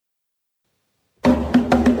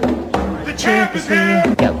champ is here.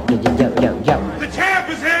 Yo, yo, yo, yo, yo. The champ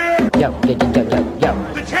is here. Yo, yo, yo, yo, yo,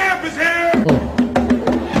 yo. The champ is here. The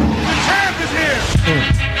champ is here.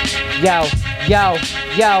 Yo, yo,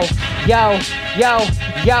 yo, yo, yo,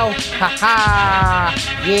 yo, ha.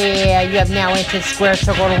 Yeah, you have now entered Square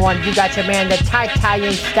Circle 101. You got your man, the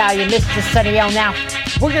Italian Stallion, Mr. Sonny now.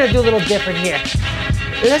 We're going to do a little different here.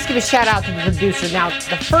 Let's give a shout out to the producer. Now,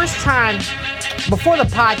 the first time, before the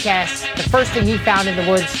podcast, the first thing he found in the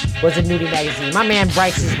woods was a nudie magazine. My man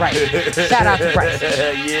Bryce is right. Shout out to Bryce.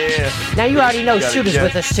 Yeah. Now you already know Shoota's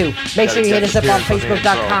with us too. Make sure you hit us up on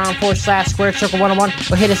Facebook.com/Squared Circle 101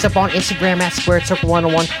 or hit us up on Instagram at Squared Circle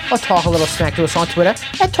 101 or talk a little smack to us on Twitter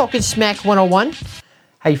at Talking Smack 101.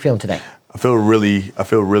 How you feeling today? I feel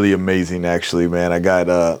really amazing actually, man. I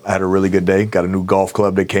had a really good day. Got a new golf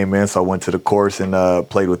club that came in, so I went to the course and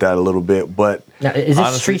played with that a little bit. But now, is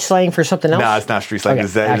it street slang for something else? Nah, it's not street slang. Okay.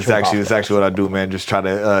 It's actually what I do, man. Just try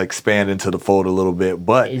to expand into the fold a little bit.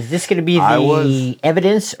 But is this going to be the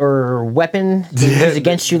evidence or weapon to use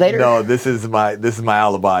against you later? No, this is my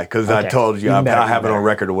alibi because I told you I have it on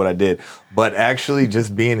record of what I did. But actually,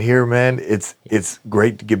 just being here, man, it's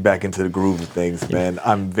great to get back into the groove of things, man.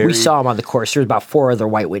 We saw him on the course. There was about 4 other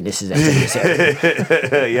white witnesses that this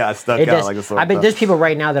area. Yeah, I stuck out like a sore thumb. I bet there's people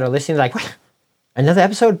right now that are listening like, what? Another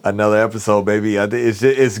episode? Another episode, baby.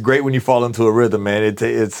 It's great when you fall into a rhythm, man.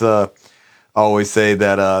 I always say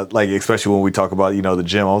that, like, especially when we talk about, the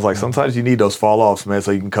gym, I was like, sometimes you need those fall-offs, man,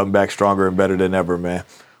 so you can come back stronger and better than ever, man.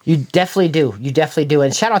 You definitely do. You definitely do.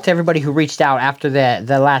 And shout out to everybody who reached out after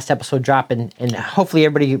the last episode drop. And hopefully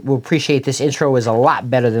everybody will appreciate this intro is a lot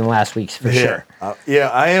better than last week's for sure. Yeah,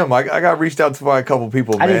 I am. I got reached out to by a couple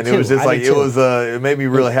people, man. It was just like, it made me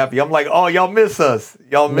really happy. I'm like, oh, y'all miss us.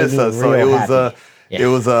 Y'all miss us. So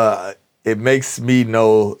it makes me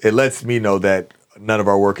know, it lets me know that none of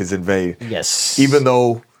our work is in vain. Yes. Even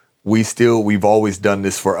though we've always done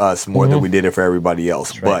this for us more than we did it for everybody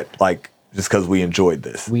else. That's right. But like, just because we enjoyed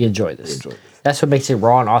this. We enjoyed this. That's what makes it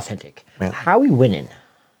raw and authentic. Man. How are we winning?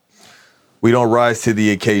 We don't rise to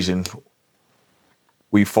the occasion.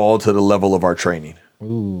 We fall to the level of our training.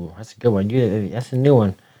 Ooh, that's a good one. That's a new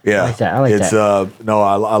one. Yeah. I like that. I like that.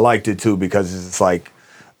 I liked it too because it's like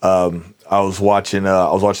I was watching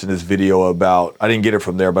this video about, I didn't get it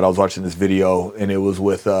from there, but I was watching this video and it was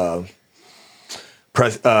with Iman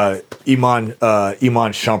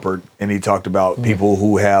Shumpert, and he talked about people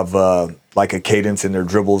who have like a cadence in their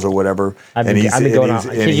dribbles or whatever. I've been going on.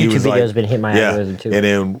 His YouTube video has been hitting my algorithm too. And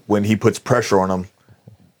then when he puts pressure on them,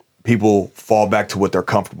 people fall back to what they're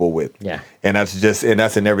comfortable with. Yeah. And that's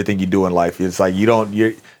in everything you do in life. It's like you don't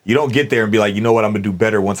get there and be like, you know what, I'm gonna do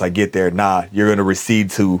better once I get there. Nah, you're gonna recede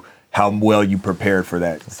to how well you prepared for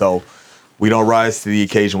that. So we don't rise to the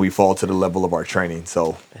occasion, we fall to the level of our training.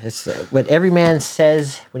 So it's what every man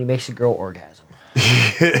says when he makes a girl orgasm.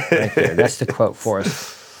 Right there. That's the quote for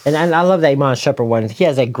us. And I love that Iman Shumpert one. He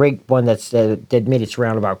has that great one that made its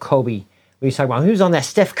round about Kobe. When he's talking about he was on that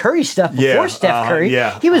Steph Curry stuff before Steph Curry.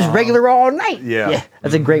 He was regular all night. Yeah.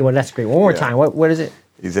 That's a great one. That's great. One more time. What is it?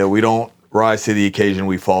 He said, we don't rise to the occasion,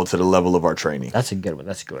 we fall to the level of our training. That's a good one.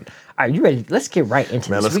 All right, you ready? Let's get right into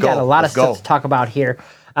this. We got a lot of stuff to talk about here.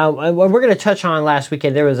 We're going to touch on last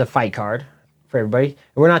weekend. There was a fight card for everybody.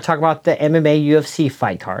 And we're not talking about the MMA UFC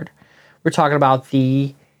fight card. We're talking about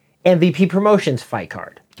the MVP Promotions fight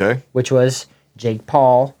card. Okay. Which was Jake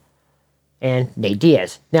Paul and Nate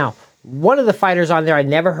Diaz. Now, one of the fighters on there I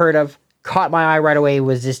never heard of, caught my eye right away,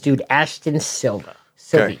 was this dude, Ashton Silva.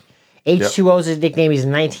 Okay. H2O is his nickname. He's a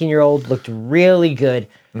 19-year-old, looked really good.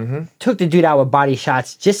 Mm-hmm. Took the dude out with body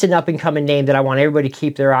shots. Just an up-and-coming name that I want everybody to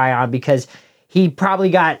keep their eye on because he probably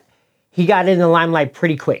got in the limelight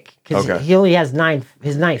pretty quick because he only has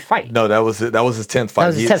his ninth fight. No, that was his 10th fight. That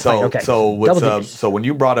was his 10th fight. Okay. So when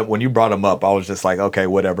you brought him up, I was just like, okay,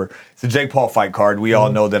 whatever. It's a Jake Paul fight card. We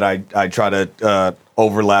all know that I try to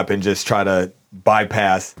overlap and just try to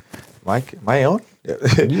bypass. Am I on?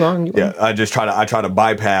 You on? Yeah, I try to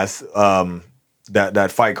bypass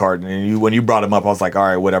that fight card. And when you brought him up, I was like, all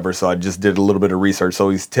right, whatever. So I just did a little bit of research. So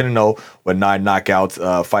he's 10-0 with 9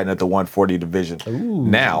 knockouts, fighting at the 140 division. Ooh.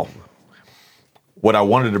 Now, what I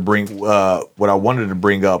wanted to bring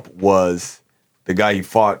up was the guy he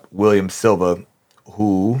fought, William Silva,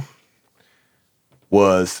 who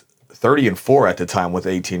was 30-4 at the time with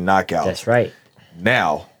 18 knockouts. That's right.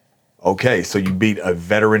 Now, okay, so you beat a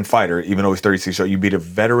veteran fighter, even though he's 36 years old. You beat a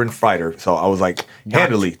veteran fighter. So I was like,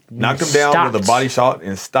 handily knocked him down with a body shot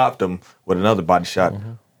and stopped him with another body shot.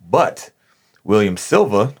 Mm-hmm. But William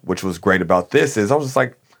Silva, which was great about this, is I was just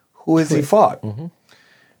like, who has he fought? Mm-hmm.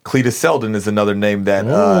 Cletus Selden is another name that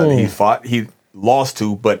he fought. lost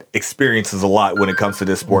to, but experiences a lot when it comes to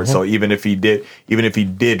this sport. So even if he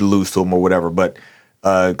did lose to him or whatever, but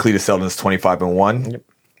Cletus Selden's 25-1. Yep.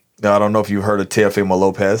 Now, I don't know if you heard of Teofimo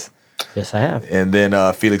Lopez. Yes, I have. And then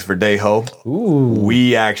Felix Verdejo. Ooh.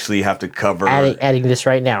 We actually have to cover Adding this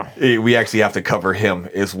right now. We actually have to cover him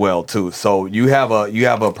as well too. So you have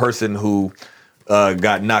a person who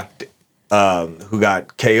got knocked, who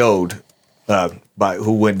got KO'd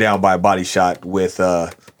who went down by a body shot with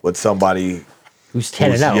somebody who's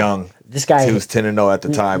 10-0. Young. This guy he was 10-0 at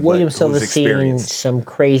the time. William but Silva's seen experienced. some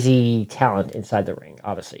crazy talent inside the ring,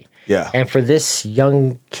 obviously. Yeah. And for this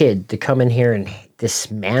young kid to come in here and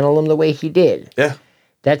dismantle him the way he did, Yeah.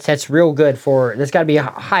 that's real good for. There's got to be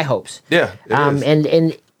high hopes. Yeah. It is.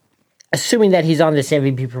 And assuming that he's on this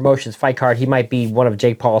MVP Promotions fight card, he might be one of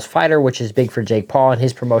Jake Paul's fighter, which is big for Jake Paul and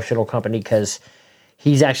his promotional company because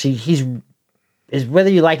he's whether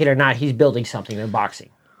you like it or not, he's building something in boxing.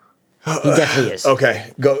 He definitely is.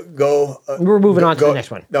 Okay. Go. We're moving on to the next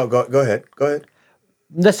one. No, go ahead. Go ahead.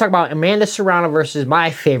 Let's talk about Amanda Serrano versus my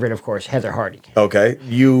favorite, of course, Heather Hardy. Okay.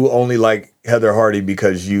 You only like Heather Hardy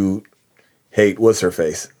because you hate what's her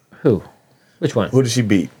face? Who? Which one? Who did she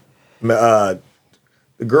beat? The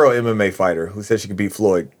girl MMA fighter who said she could beat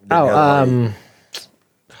Floyd. I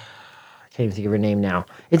can't even think of her name now.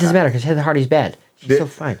 It doesn't matter because Heather Hardy's bad. She's so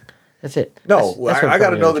fine. That's it. No, that's I got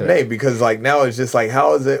to know the name because now it's just like,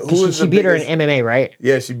 how is it? She beat her in MMA, right?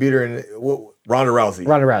 Yeah, she beat her in Ronda Rousey.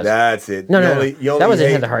 Ronda Rousey. That's it. No. That wasn't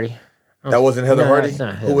Heather Hardy. That wasn't Heather Hardy? That's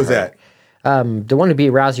not Heather Who was Hardy. that? The one who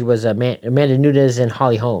beat Rousey was Amanda Nunes and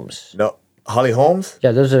Holly Holmes. No, Holly Holmes?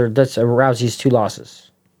 Yeah, that's Rousey's 2 losses.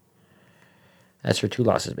 That's her 2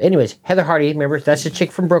 losses. But anyways, Heather Hardy, remember, that's the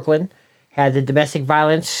chick from Brooklyn. Had the domestic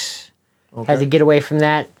violence. Okay. Had to get away from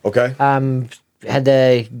that. Okay.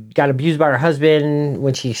 Got abused by her husband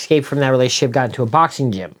when she escaped from that relationship, got into a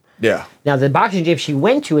boxing gym. Yeah. Now, the boxing gym she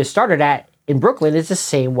went to and started at in Brooklyn is the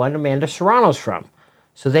same one Amanda Serrano's from.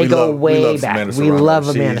 So they go way back. We love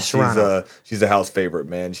Amanda Serrano. She's a house favorite,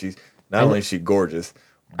 man. She's not only is she gorgeous.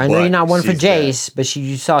 I know you're not one for Jays, but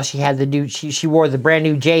you saw she had the new. She wore the brand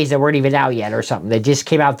new Jays that weren't even out yet, or something. They just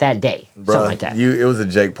came out that day, something like that. It was a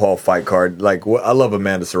Jake Paul fight card. Like I love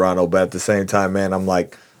Amanda Serrano, but at the same time, man, I'm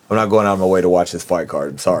like, I'm not going out of my way to watch this fight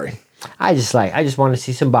card. I'm sorry. I just want to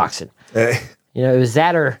see some boxing. You know, it was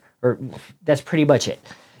that or that's pretty much it.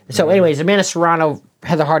 So, anyways, Amanda Serrano,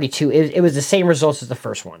 Heather Hardy too. It was the same results as the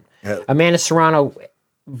first one. Yeah. Amanda Serrano,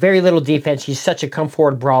 very little defense. She's such a come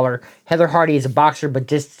forward brawler. Heather Hardy is a boxer, but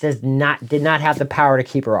just did not have the power to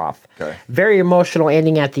keep her off. Okay. Very emotional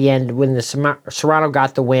ending at the end when the Serrano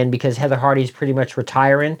got the win because Heather Hardy's pretty much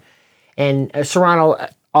retiring, and Serrano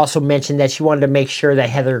also mentioned that she wanted to make sure that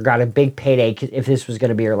Heather got a big payday if this was going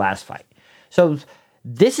to be her last fight. So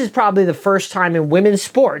this is probably the first time in women's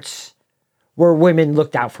sports where women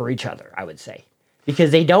looked out for each other, I would say,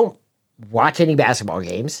 because they don't watch any basketball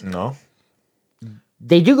games. No.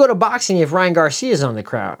 They do go to boxing if Ryan Garcia is on the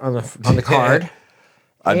card.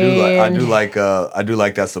 I do like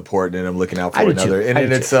that support, and I'm looking out for another. And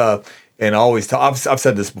it's and always I've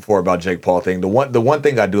said this before about Jake Paul thing. The one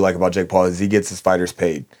thing I do like about Jake Paul is he gets his fighters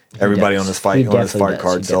paid. Everybody on his fight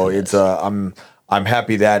card. So it's I'm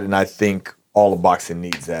happy that, and I think all of boxing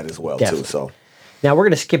needs that as well too. So now we're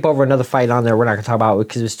gonna skip over another fight on there. We're not gonna talk about it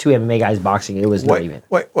because it was 2 MMA guys boxing. It was not even.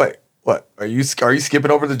 Wait. What? Are you skipping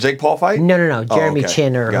over the Jake Paul fight? No. Jeremy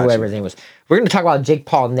Chin or whoever his name was. We're going to talk about Jake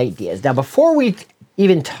Paul and Nate Diaz. Now, before we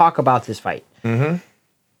even talk about this fight,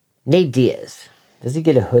 Nate Diaz, does he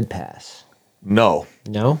get a hood pass? No.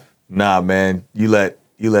 No? Nah, man. You let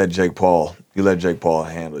Jake Paul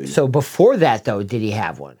handle you. So before that, though, did he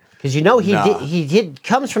have one? Because he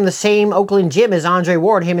comes from the same Oakland gym as Andre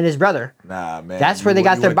Ward, him and his brother. Nah, man. That's where they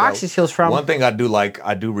got their boxing skills from. One thing I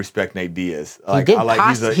do respect Nate Diaz.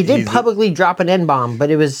 He did publicly drop an N-bomb,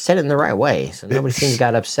 but it was said in the right way, so nobody seems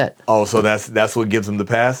got upset. Oh, so that's what gives him the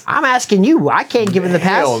pass? I'm asking you. I can't give him the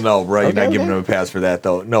pass. Hell no, bro. You're not giving him a pass for that,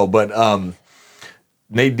 though. No, but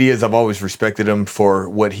Nate Diaz, I've always respected him for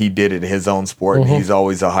what he did in his own sport. And he's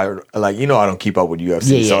always a higher, I don't keep up with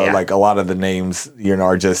UFC. Like a lot of the names,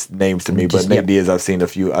 are just names to me. But Nate Diaz, I've seen a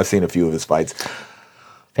few of his fights.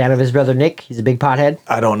 Fan of his brother Nick? He's a big pothead.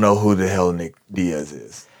 I don't know who the hell Nick Diaz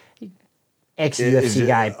is. Ex-UFC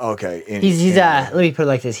guy. Okay. He's let me put it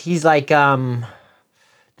like this. He's like the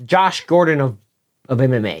Josh Gordon of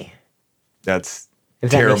MMA. That's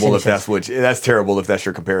terrible if that's terrible if that's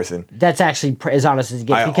your comparison. That's actually as honest as it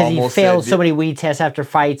gets because he failed so many weed tests after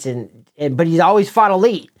fights, but he's always fought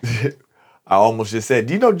elite. I almost just said,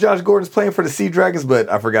 do you know Josh Gordon's playing for the Sea Dragons? But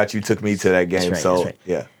I forgot you took me to that game. That's right.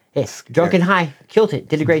 Yeah. Hey, drunken high, killed it,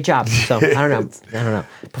 did a great job. So I don't know.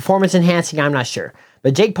 Performance enhancing, I'm not sure.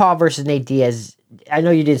 But Jake Paul versus Nate Diaz, I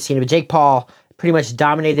know you didn't see it, but Jake Paul pretty much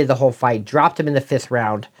dominated the whole fight, dropped him in the 5th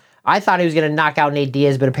round. I thought he was going to knock out Nate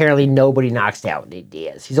Diaz, but apparently nobody knocks out Nate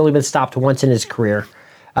Diaz. He's only been stopped once in his career,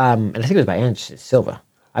 and I think it was by Anderson Silva.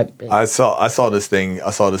 I saw this thing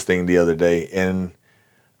the other day, and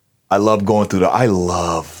I love going through I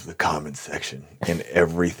love the comment section and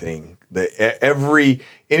everything.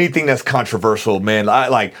 Anything that's controversial, man.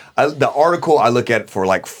 The article I look at for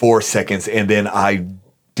like 4 seconds, and then I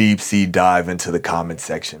deep sea dive into the comment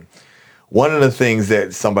section. One of the things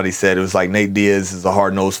that somebody said, it was like Nate Diaz is a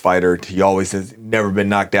hard-nosed fighter. He always has never been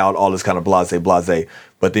knocked out, all this kind of blase.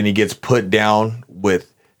 But then he gets put down with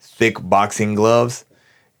thick boxing gloves.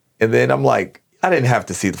 And then I'm like, I didn't have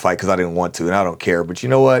to see the fight because I didn't want to, and I don't care. But you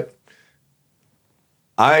know what?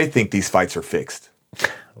 I think these fights are fixed.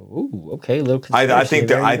 Ooh, okay, a little I think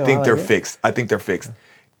they're fixed. I think they're fixed.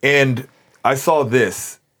 And I saw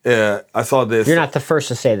this. You're not the first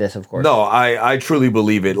to say this, of course. No, I truly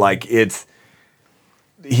believe it. Like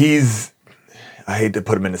he's. I hate to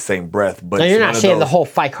put him in the same breath, but no, you're not saying the whole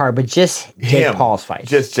fight card, but just Jake Paul's fight.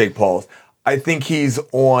 Just Jake Paul's. I think he's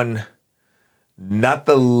on not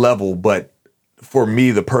the level, but for me,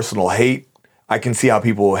 the personal hate. I can see how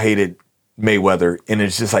people hated Mayweather, and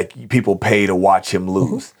it's just like people pay to watch him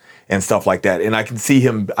lose and stuff like that. And I can see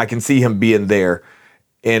him being there,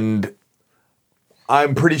 and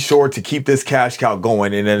I'm pretty sure to keep this cash cow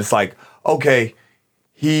going. And then it's like, okay,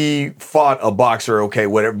 he fought a boxer, okay,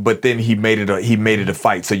 whatever, but then he made it a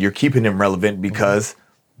fight. So you're keeping him relevant because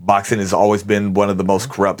boxing has always been one of the most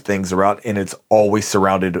corrupt things around, and it's always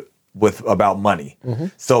surrounded with about money.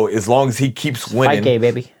 So as long as he keeps winning,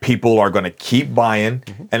 baby, people are going to keep buying.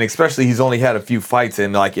 And especially he's only had a few fights,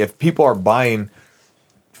 and like if people are buying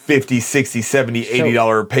 $50, $60, $70,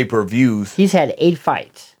 $80 pay-per-views. He's had 8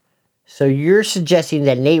 fights. So you're suggesting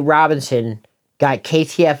that Nate Robinson got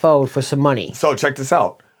KTFO'd for some money. So check this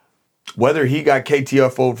out. Whether he got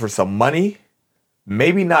KTFO'd for some money,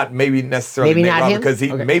 maybe not, maybe necessarily maybe Nate not Robinson, him? because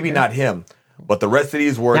he maybe not him. But the rest of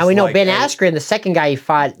these were. Now we know Ben Askren, the second guy he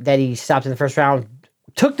fought that he stopped in the first round,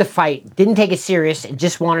 took the fight, didn't take it serious, and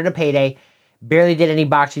just wanted a payday. Barely did any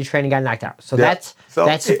boxing training, got knocked out. So that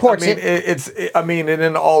supports it. And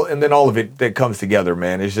then all of it that comes together,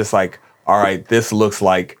 man. It's just like, all right, this looks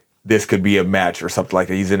like this could be a match or something like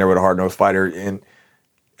that. He's in there with a hard-nosed fighter, and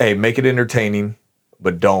hey, make it entertaining,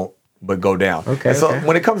 but go down. Okay. And so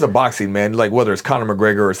when it comes to boxing, man, like whether it's Conor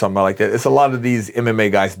McGregor or something like that, it's a lot of these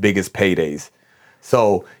MMA guys' biggest paydays.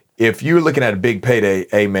 So if you're looking at a big payday,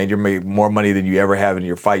 hey man, you're making more money than you ever have in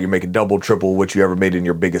your fight. You're making double, triple what you ever made in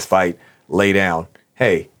your biggest fight. Lay down.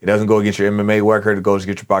 Hey, it doesn't go against your MMA record. It goes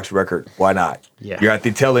against your boxing record. Why not? Yeah. You're at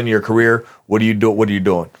the tail end of your career. What are you doing? What are you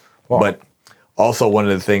doing? Well, but also one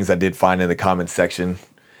of the things I did find in the comments section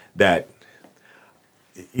that,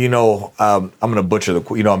 I'm going to butcher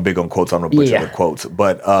I'm big on quotes. I'm going to butcher the quotes.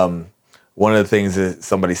 But one of the things that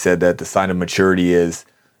somebody said that the sign of maturity is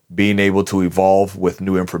being able to evolve with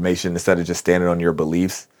new information instead of just standing on your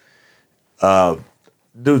beliefs.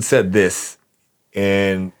 Dude said this,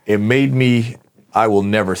 and it made me, I will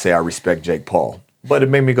never say I respect Jake Paul, but it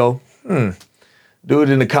made me go, Dude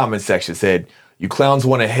in the comment section said, you clowns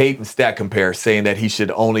want to hate and stat compare, saying that he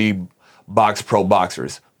should only box pro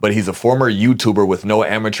boxers, but he's a former YouTuber with no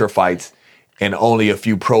amateur fights and only a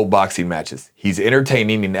few pro boxing matches. He's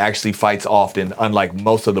entertaining and actually fights often, unlike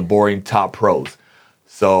most of the boring top pros.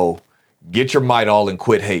 So get your might all and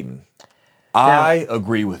quit hating. I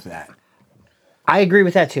agree with that. I agree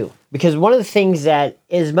with that too. Because one of the things that,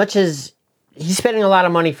 as much as he's spending a lot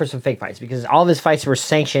of money for some fake fights, because all of his fights were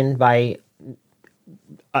sanctioned by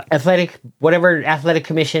athletic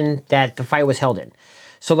commission that the fight was held in.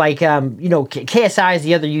 So like, KSI is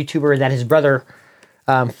the other YouTuber that his brother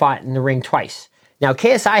fought in the ring twice. Now,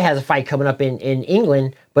 KSI has a fight coming up in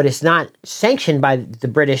England, but it's not sanctioned by the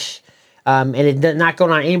British, and it's not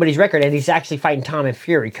going on anybody's record, and he's actually fighting Tom and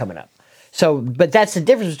Fury coming up. So, but that's the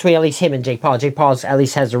difference between at least him and Jake Paul. Jake Paul at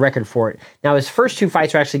least has the record for it. Now, his first 2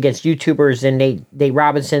 fights were actually against YouTubers, then Nate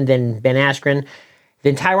Robinson, then Ben Askren,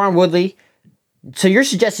 then Tyron Woodley. So you're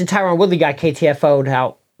suggesting Tyron Woodley got KTFO'd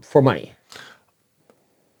out for money?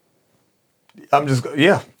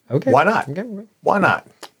 Yeah. Okay. Why not? Okay. Why not?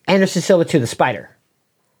 Anderson Silva too, the Spider.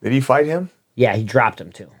 Did he fight him? Yeah, he dropped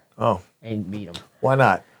him too. Oh. And beat him. Why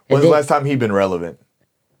not? When's the last time he been relevant?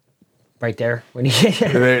 Right there. When he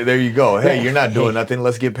there you go. Hey, you're not doing nothing.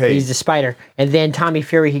 Let's get paid. He's the Spider. And then Tommy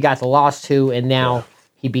Fury, he got the loss to, and now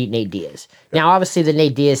he beat Nate Diaz. Now, obviously, the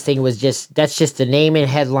Nate Diaz thing was that's just the name and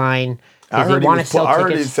headline I heard, I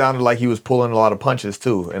heard it tickets. sounded like he was pulling a lot of punches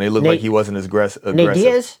too, and it looked like he wasn't as aggressive. Nate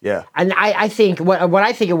Diaz? Yeah. And I think what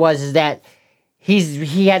I think it was is that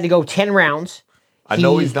he had to go 10 rounds. I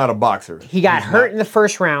know he's not a boxer. He got hurt in the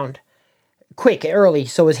first round, quick, early,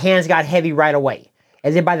 so his hands got heavy right away.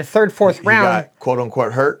 And then by the third, fourth round, he got quote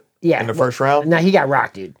unquote hurt. In the first round. No, he got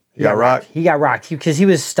rocked, dude. He got rocked. He got rocked because he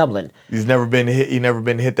was stumbling. He's never been hit. He never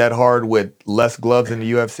been hit that hard with less gloves in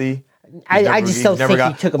the UFC. I just don't think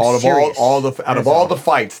he took him serious. Out of all the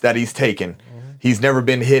fights that he's taken, he's never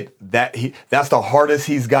been hit that. That's the hardest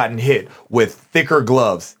he's gotten hit with thicker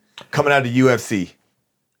gloves coming out of the UFC.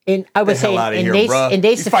 And I would say in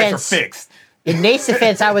Nate's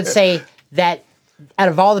defense, I would say that out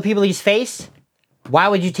of all the people he's faced, why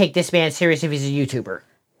would you take this man serious if he's a YouTuber?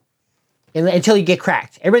 Until you get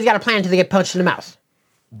cracked. Everybody's got a plan until they get punched in the mouth.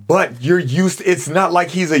 But you're used to, it's not like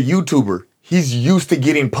he's a YouTuber. He's used to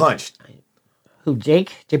getting punched. Who,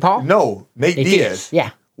 Jake? Jake Paul? No, Nate Diaz.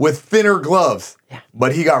 Yeah. With thinner gloves. Yeah.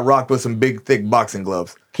 But he got rocked with some big, thick boxing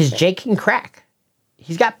gloves. Because Jake can crack.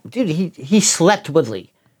 He's got, dude, he slept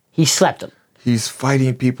Woodley. He slept him. He's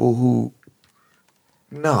fighting people who,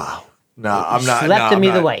 I'm not. Slept him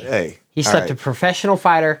either way. Hey. He slept a professional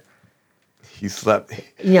fighter. He slept.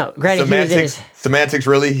 Granted, semantics,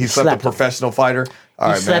 really? He slept a professional fighter? All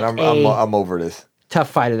right, man, I'm over this.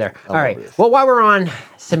 Tough fighter there. All right. Well, while we're on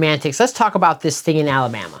semantics, let's talk about this thing in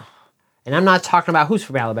Alabama. And I'm not talking about who's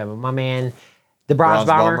from Alabama. My man, the Bronze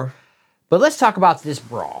Bomber. But let's talk about this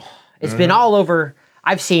brawl. It's been all over.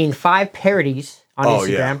 I've seen 5 parodies on Instagram.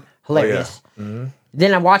 Yeah. Hilarious. Oh, yeah.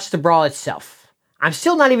 Then I watched the brawl itself. I'm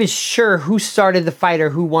still not even sure who started the fight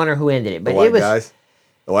or who won or who ended it. But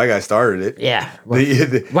The white guy started it. Yeah. Well,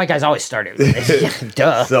 white guys always started it.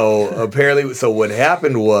 Duh. So apparently, what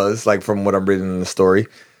happened was, like from what I'm reading in the story,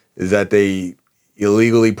 is that they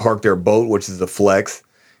illegally parked their boat, which is a flex.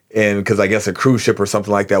 And because I guess a cruise ship or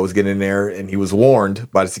something like that was getting in there, and he was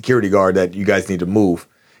warned by the security guard that you guys need to move.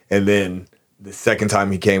 And then the second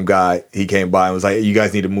time he came by and was like, you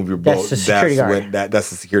guys need to move your boat. That's the security guard.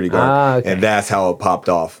 That's the security guard. Okay. And that's how it popped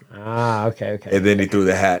off. Okay. And then he threw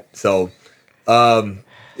the hat. So I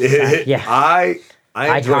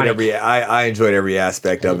enjoyed every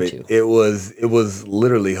aspect of it. It was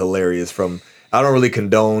literally hilarious. I don't really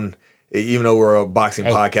condone, even though we're a boxing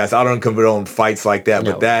podcast, I don't condone fights like that,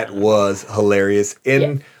 but that was hilarious.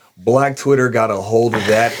 Black Twitter got a hold of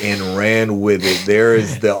that and ran with it. There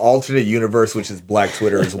is the alternate universe, which is Black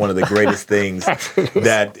Twitter, is one of the greatest things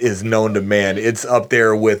that is known to man. It's up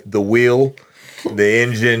there with the wheel, the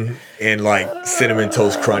engine, and like Cinnamon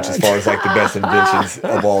Toast Crunch as far as like the best inventions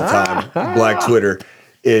of all time. Black Twitter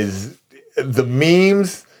is the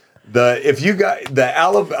memes. If you got the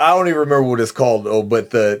I don't even remember what it's called though,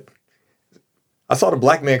 but I saw the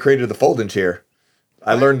black man created the folding chair.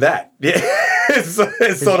 I learned that. Yeah. Does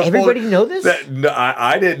everybody know this? No,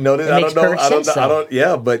 I didn't know this. I don't know.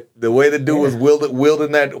 Yeah, but the way the dude was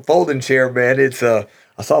wielding that folding chair, man, I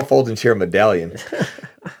saw a folding chair medallion.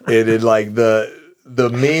 It like the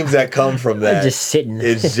memes that come from that. I'm just sitting.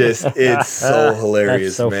 It's so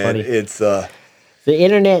hilarious, so man. Funny. It's the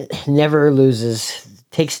internet never loses,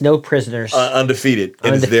 takes no prisoners, undefeated,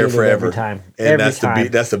 and it's there forever. Every time. And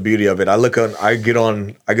that's the beauty of it. I get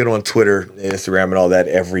on Twitter, Instagram, and all that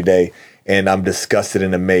every day. And I'm disgusted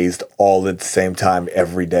and amazed all at the same time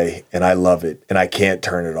every day. And I love it. And I can't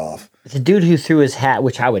turn it off. The dude who threw his hat,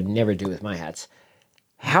 which I would never do with my hats,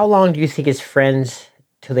 how long do you think is friends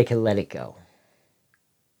till they can let it go?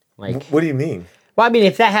 Like, what do you mean? Well, I mean,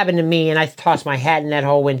 if that happened to me and I tossed my hat and that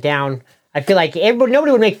hole went down, I feel like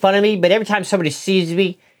nobody would make fun of me. But every time somebody sees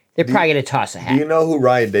me, they're probably going to toss a hat. Do you know who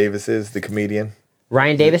Ryan Davis is, the comedian?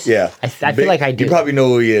 Ryan Davis? Yeah. I feel like I do. You probably know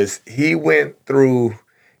who he is. He went through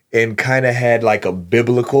and kind of had like a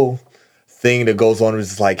biblical thing that goes on.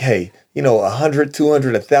 It's like, hey, 100,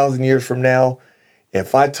 200, 1,000 years from now,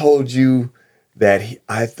 if I told you that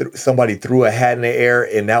somebody threw a hat in the air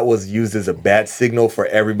and that was used as a bat signal for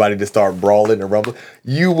everybody to start brawling and rumbling,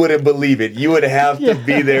 you wouldn't believe it. You would have to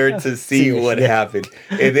be there to see what happened.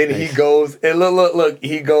 And then he goes, and look,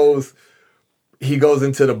 he goes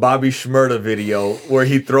into the Bobby Shmurda video where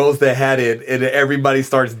he throws the hat in and everybody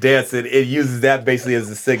starts dancing. It uses that basically as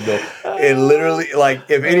a signal. And literally, like,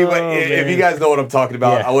 if you guys know what I'm talking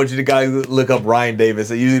about, I want you to guys look up Ryan Davis.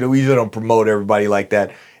 We usually don't promote everybody like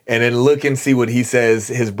that. And then look and see what he says,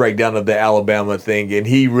 his breakdown of the Alabama thing. And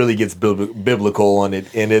he really gets biblical on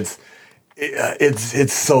it. And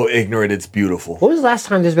It's so ignorant. It's beautiful. What was the last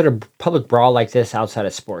time there's been a public brawl like this outside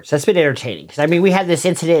of sports? That's been entertaining. Because, I mean, we had this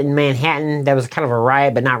incident in Manhattan that was kind of a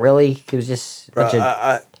riot, but not really. It was just a bunch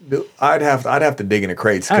of... I'd have to dig in the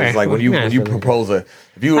crates because right. like when you propose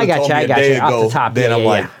if you would have told me a day ago, then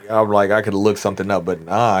I'm like I could look something up, but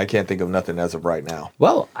I can't think of nothing as of right now.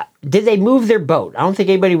 Well, did they move their boat? I don't think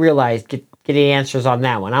anybody realized get any answers on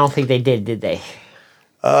that one. I don't think they did they?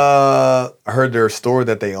 I heard their store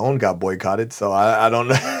that they own got boycotted, so I don't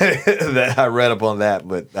know. I read up on that,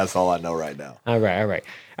 but that's all I know right now. All right.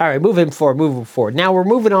 Moving forward. Now we're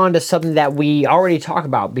moving on to something that we already talked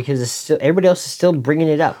about because everybody else is still bringing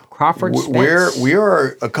it up. Crawford Spence. We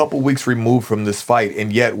are a couple weeks removed from this fight,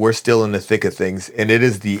 and yet we're still in the thick of things, and it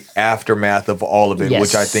is the aftermath of all of it,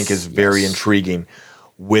 which I think is very intriguing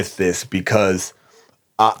with this because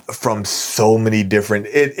from so many different...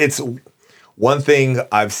 It's... One thing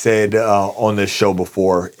I've said on this show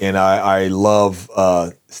before, and I love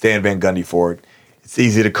Stan Van Gundy for it. It's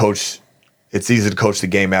easy to coach. It's easy to coach the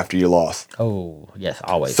game after you lost. Oh yes,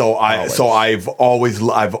 always. I've always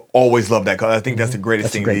loved that. Cause I think that's the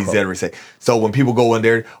greatest thing that he's ever said. So when people go in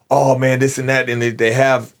there, oh man, this and that, and they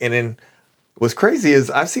have, and then what's crazy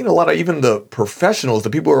is I've seen a lot of even the professionals,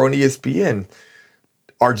 the people who are on ESPN,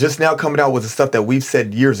 are just now coming out with the stuff that we've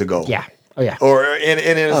said years ago. Yeah. Oh yeah. And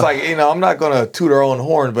it's like, I'm not going to toot our own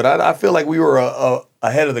horn, but I feel like we were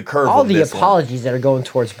ahead of the curve. All the apologies that are going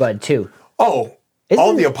towards Bud too. Oh,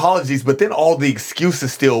 all the apologies, but then all the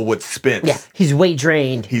excuses still with Spence. Yeah, he's weight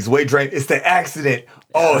drained. It's the accident.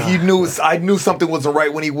 Oh, I knew something wasn't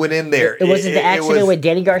right when he went in there. It wasn't the accident with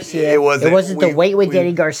Danny Garcia. It wasn't the weight with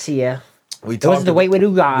Danny Garcia. It wasn't the weight with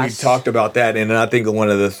Ugas. We talked about that, and I think one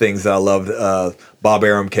of the things that I loved, Bob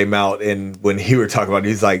Arum came out, and when he were talking about it,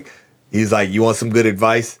 he's like, you want some good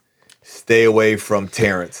advice? Stay away from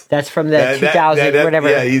Terrence. That's from the 2000 whatever.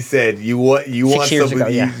 Yeah, he said you want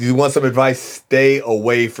some advice. Stay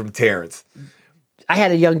away from Terrence. I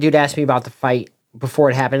had a young dude ask me about the fight before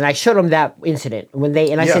it happened, and I showed him that incident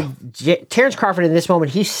I said Terrence Crawford in this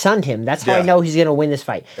moment he sunned him. That's how I know he's going to win this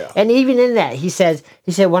fight. Yeah. And even in that he said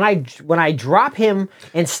when I drop him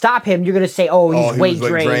and stop him, you're going to say he's weight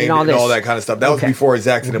drained and all this and all that kind of stuff. That was before his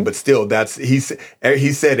accident, but still he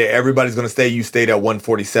said that everybody's going to stay. You stayed at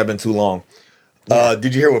 147 too long. Yeah.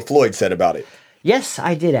 Did you hear what Floyd said about it? Yes,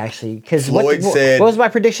 I did actually. Because Floyd said, what was my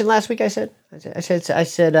prediction last week? I said.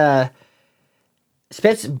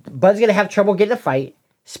 Spence, Bud's going to have trouble getting a fight.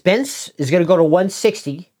 Spence is going to go to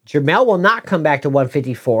 160. Jermell will not come back to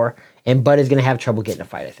 154. And Bud is going to have trouble getting a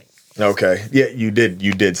fight, I think. Okay. Yeah, you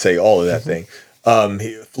did say all of that thing.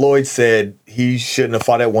 Floyd said he shouldn't have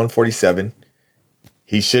fought at 147.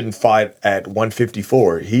 He shouldn't fight at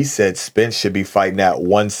 154. He said Spence should be fighting at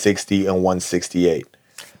 160 and 168.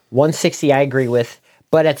 160 I agree with.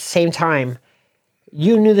 But at the same time,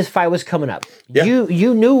 you knew this fight was coming up. Yeah.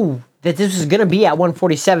 You knew that this was going to be at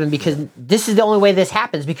 147 because this is the only way this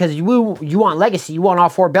happens because you want legacy. You want all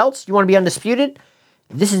 4 belts. You want to be undisputed.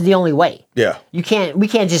 This is the only way. Yeah. We can't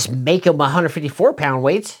just make them 154-pound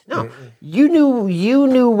weights. No. Mm-hmm. You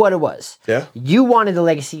knew what it was. Yeah. You wanted the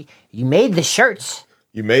legacy. You made the shirts.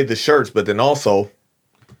 But then also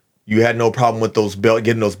you had no problem with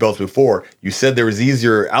getting those belts before. You said there was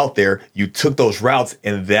easier out there. You took those routes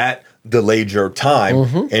and that delayed your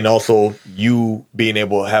time, and also you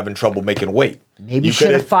having trouble making weight. Maybe you should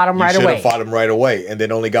have fought him right away. You should have fought him right away, and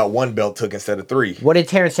then only got 1 belt took instead of 3. What did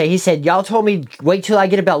Terrence say? He said, y'all told me wait till I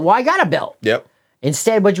get a belt. Well, I got a belt. Yep.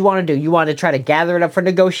 Instead, what you want to do? You want to try to gather it up for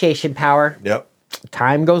negotiation power. Yep.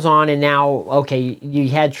 Time goes on, and now, okay, you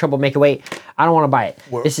had trouble making weight. I don't want to buy it.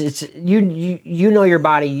 Well, you know your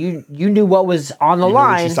body. You knew what was on the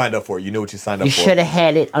line. You knew what you signed up for. You should have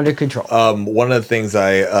had it under control. One of the things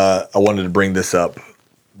I wanted to bring this up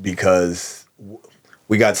because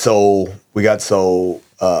we got so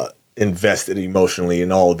invested emotionally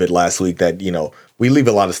in all of it last week that we leave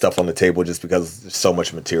a lot of stuff on the table just because there's so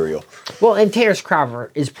much material. Well, and Terrence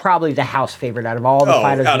Crawford is probably the house favorite out of all the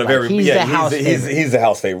fighters. He's the house favorite. He's the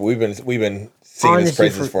house favorite. We've been singing his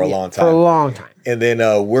praises for a long time. For a long time. And then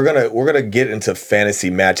we're gonna get into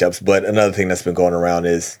fantasy matchups, but another thing that's been going around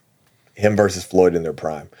is him versus Floyd in their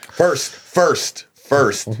prime. First.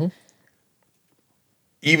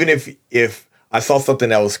 Even if I saw something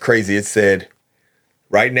that was crazy, it said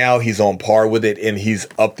right now he's on par with it, and he's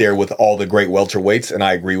up there with all the great welterweights, and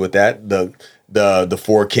I agree with that. The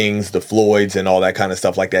 4 Kings, the Floyds, and all that kind of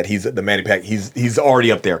stuff like that. He's the Manny Pac. He's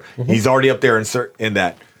already up there. Mm-hmm. He's already up there in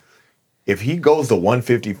that. If he goes to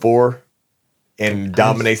 154 and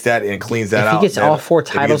dominates that and cleans that out, if he gets all 4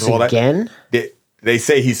 titles again, they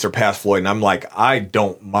say he surpassed Floyd, and I'm like, I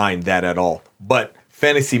don't mind that at all. But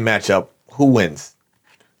fantasy matchup, Who wins?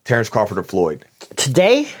 Terrence Crawford or Floyd?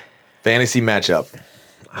 Today, fantasy matchup.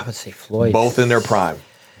 I would say Floyd. Both in their prime.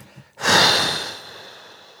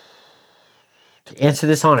 To answer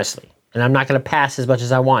this honestly, and I'm not going to pass as much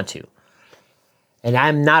as I want to. And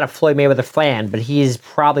I'm not a Floyd Mayweather fan, but he is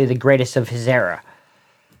probably the greatest of his era.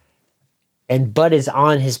 And Bud is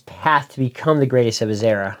on his path to become the greatest of his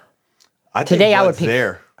era. Today I would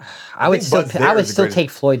pick. I would still take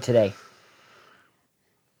Floyd today.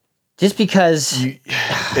 Just because.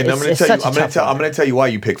 I'm going to tell you why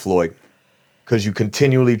you pick Floyd. Because you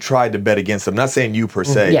continually tried to bet against him. I'm not saying you per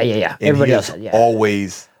se. Yeah. Everybody else. Yeah.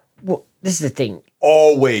 Always. Well, this is the thing.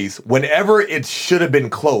 Always. Whenever it should have been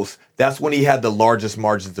close, that's when he had the largest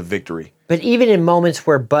margins of victory. But even in moments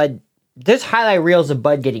where Bud, there's highlight reels of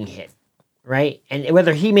Bud getting hit, right? And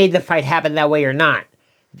whether he made the fight happen that way or not,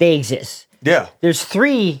 they exist. Yeah. There's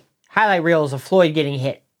 3 highlight reels of Floyd getting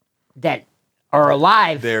hit that are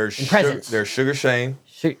alive in presence. There's Sugar Shane.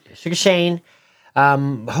 Sugar Shane.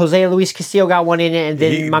 Jose Luis Castillo got one in it, and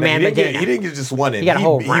then Medina. He didn't get just one in. He got a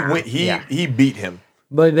whole round. He beat him.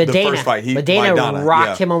 But the first fight, Medina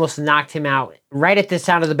rocked him, almost knocked him out right at the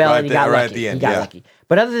sound of the bell, and he got lucky. At the end, he got lucky.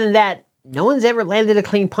 But other than that, no one's ever landed a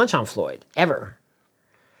clean punch on Floyd, ever.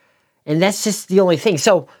 And that's just the only thing.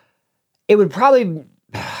 So it would probably,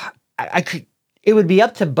 it would be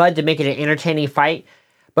up to Bud to make it an entertaining fight.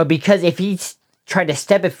 But because if he tried to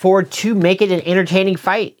step it forward to make it an entertaining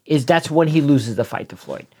fight, that's when he loses the fight to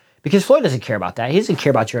Floyd. Because Floyd doesn't care about that. He doesn't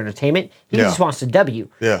care about your entertainment. He just wants to W.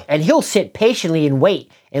 Yeah. And he'll sit patiently and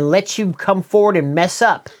wait and let you come forward and mess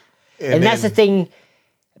up. And that's the thing.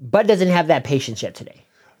 Bud doesn't have that patience yet today.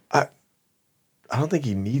 I don't think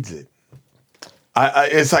he needs it.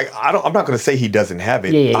 It's like I'm not going to say he doesn't have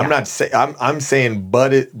it. Yeah. I'm saying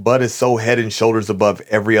Bud is so head and shoulders above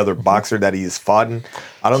every other boxer that he has fought in.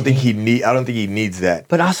 I don't think he needs that.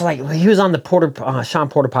 But also, like, he was on the Sean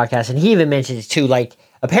Porter podcast, and he even mentioned it too. Like,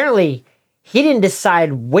 apparently, he didn't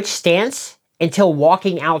decide which stance until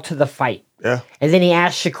walking out to the fight. Yeah. And then he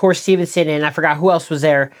asked Shakur Stevenson, and I forgot who else was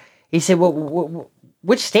there. He said, "Well,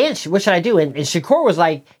 which stance? What should I do?" And Shakur was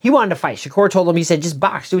like, he wanted to fight. Shakur told him, he said, "Just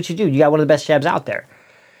box. Do what you do. You got one of the best jabs out there."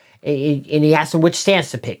 And he asked him which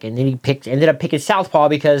stance to pick, and then he ended up picking southpaw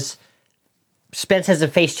because Spence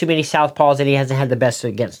hasn't faced too many southpaws, and he hasn't had the best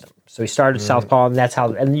against him. So he started southpaw, and that's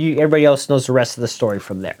how. And everybody else knows the rest of the story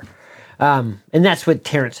from there. And that's with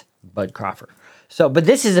Terrence Bud Crawford. So, but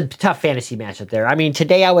this is a tough fantasy matchup there. I mean,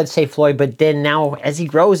 today I would say Floyd, but then now as he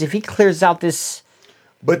grows, if he clears out this.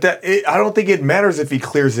 But I don't think it matters if he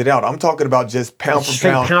clears it out. I'm talking about just pound for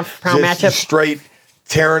pound matchup. Straight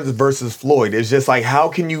Terrence versus Floyd. It's just like, how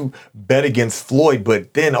can you bet against Floyd?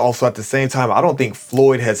 But then also at the same time, I don't think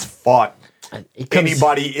Floyd has fought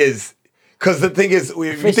anybody is. Because the thing is,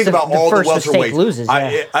 if you think about all the welterweights, loses,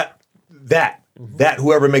 that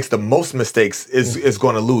whoever makes the most mistakes is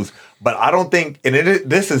going to lose. But I don't think, and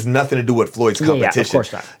this has nothing to do with Floyd's competition. Yeah, of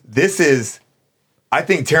course not. This is. I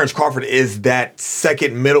think Terrence Crawford is that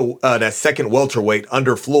second welterweight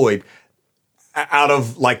under Floyd out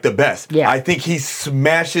of like the best. Yeah. I think he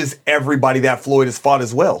smashes everybody that Floyd has fought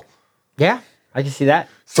as well. Yeah, I can see that.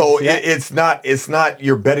 So it's not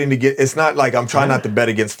you're betting to get. It's not like I'm trying not to bet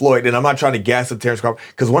against Floyd, and I'm not trying to gas up Terrence Crawford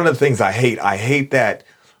because one of the things I hate that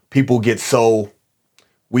people get so.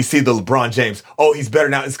 We see the LeBron James. Oh, he's better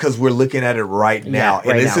now. It's because we're looking at it right now,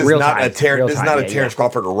 and this is not a Terrence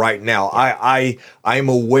Crawford right now. I'm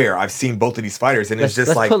aware. I've seen both of these fighters, and let's put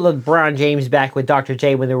LeBron James back with Dr.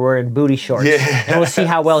 J when they were in booty shorts. Yeah, and we'll see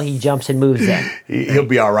how well he jumps and moves. Then he'll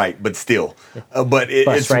be all right, but still,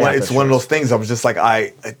 it's one of those things. I was just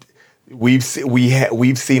like we've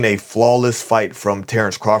seen a flawless fight from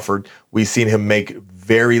Terrence Crawford. We've seen him make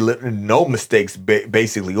no mistakes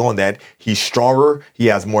basically on that. He's stronger. He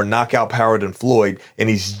has more knockout power than Floyd, and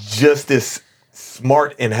he's just as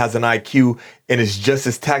smart and has an IQ and is just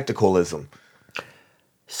as tactical as him.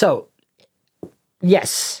 So,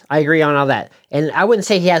 yes, I agree on all that. And I wouldn't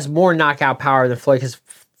say he has more knockout power than Floyd because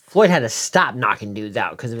Floyd had to stop knocking dudes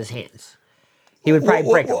out because of his hands. He would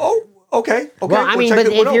probably break them. Okay. Well, I mean, but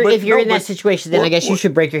if you're in that situation, then I guess you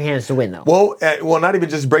should break your hands to win, though. Well, not even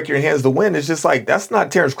just break your hands to win. It's just like that's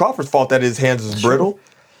not Terrence Crawford's fault that his hands is brittle.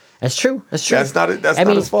 That's true. That's not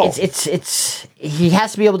his fault. It's he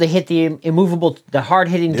has to be able to hit the immovable, the hard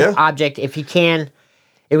hitting object. If he can,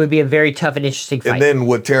 it would be a very tough and interesting fight. And then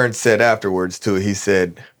what Terrence said afterwards too, he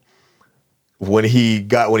said when he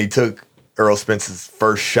took Errol Spence's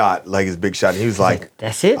first shot, like his big shot, he was like,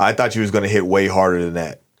 "That's it." I thought you was going to hit way harder than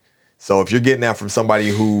that. So if you're getting that from somebody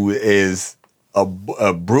who is a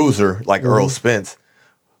bruiser like Errol Spence,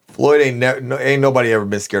 Floyd ain't nobody ever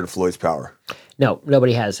been scared of Floyd's power. No,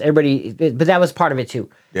 nobody has. Everybody, but that was part of it too.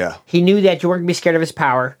 Yeah. He knew that you weren't gonna be scared of his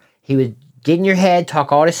power. He would get in your head,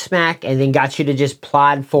 talk all this smack, and then got you to just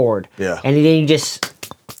plod forward. Yeah. And then he just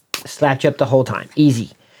slapped you up the whole time. Easy.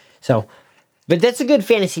 So, but that's a good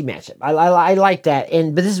fantasy matchup. I like that.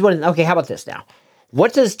 But this is what. Okay, how about this now?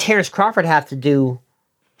 What does Terrence Crawford have to do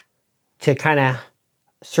to kind of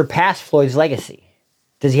surpass Floyd's legacy?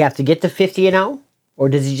 Does he have to get to 50-0? Or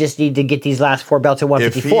does he just need to get these last 4 belts at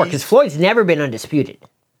 154? Because Floyd's never been undisputed.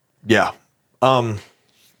 Yeah. I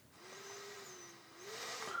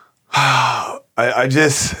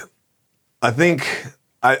think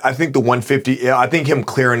the 150. I think him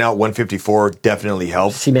clearing out 154 definitely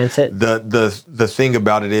helps. Cements it. The thing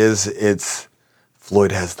about it is, it's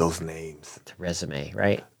Floyd has those names. It's a resume,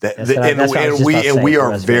 right? We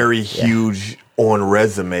are very huge on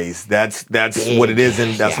resumes. That's what it is,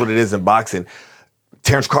 and that's what it is in boxing.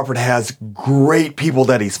 Terrence Crawford has great people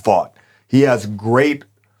that he's fought. He has great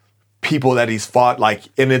people that he's fought,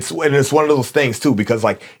 and it's one of those things too, because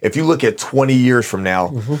if you look at 20 years from now,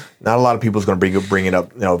 not a lot of people is going to bring it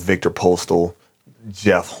up. Victor Postal,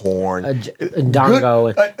 Jeff Horn,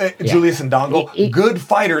 Ndongo, Julius Ndongo, good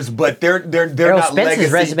fighters, but they're Errol not Spence's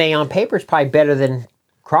legacy. resume on paper is probably better than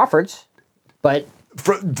Crawford's, but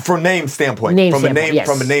from name standpoint, from a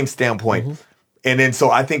name standpoint. And then so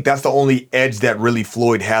I think that's the only edge that really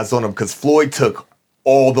Floyd has on him, because Floyd took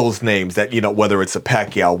all those names that, whether it's a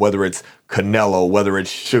Pacquiao, whether it's Canelo, whether it's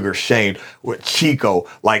Sugar Shane, with Chico,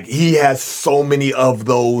 he has so many of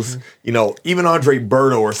those, even Andre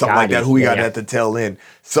Berto or something like that, who he got at the tail end.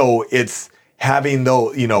 So it's having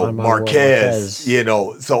those, Marquez,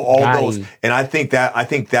 so all those, and I think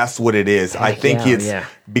that's what it is. I think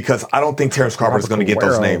because I don't think Terrence Crawford is going to get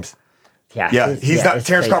those names.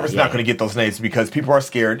 Terrence Crawford's not going to get those names because people are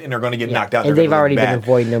scared and they're going to get knocked out. And they've already been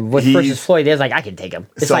avoiding them. Versus Floyd, there's I can take him.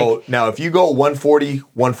 Now, if you go 140,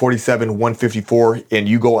 147, 154, and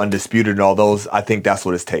you go undisputed and all those, I think that's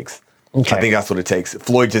what it takes. Okay. I think that's what it takes.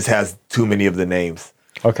 Floyd just has too many of the names.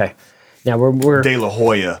 Okay. Now we're De La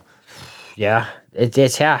Hoya. Yeah.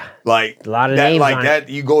 It's a lot of that, names like on that.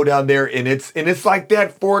 You go down there and it's like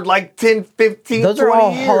that for 10, 15, those 20 are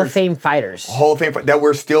all years. Hall of Fame fighters. Hall of Fame that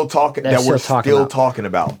we're still talking. Talking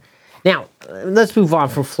about. Now let's move on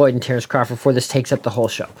from Floyd and Terrence Crawford before this takes up the whole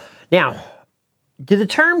show. Now, do the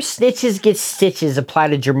term "snitches get stitches" apply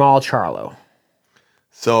to Jamal Charlo?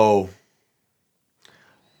 So,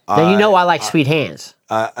 now I like Sweet Hands.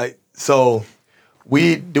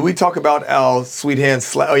 We talk about how Sweet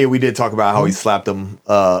Hands oh yeah, we did talk about how he slapped him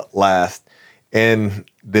last. And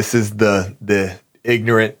this is the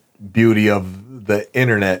ignorant beauty of the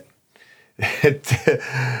internet.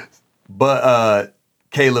 But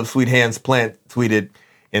Caleb Sweet Hands Plant tweeted,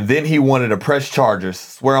 and then he wanted to press charges.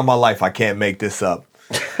 Swear on my life I can't make this up.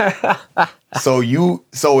 So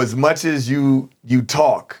as much as you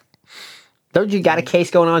talk. Don't you got a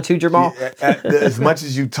case going on too, Jamal? As much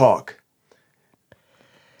as you talk.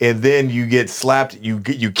 And then you get slapped. You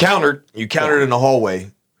countered in the hallway,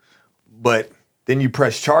 but then you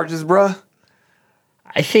press charges, bruh.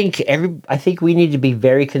 I think we need to be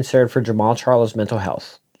very concerned for Jamal Charlo's mental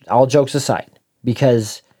health. All jokes aside,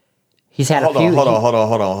 because he's had a few. Hold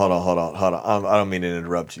on. I don't mean to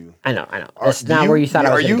interrupt you. I know. That's not where you thought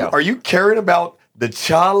I was going to go. Are you caring about the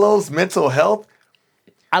Charlo's mental health?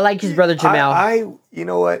 I like his brother Jamal. You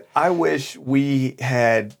know what? I wish we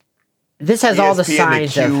had. This has all the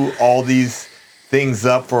signs of all these things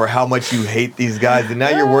up for how much you hate these guys, and now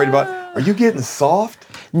you're worried about. Are you getting soft?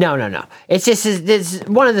 No. It's just this.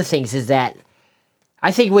 One of the things is that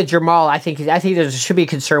I think with Jamal, I think there should be a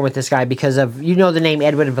concern with this guy because of the name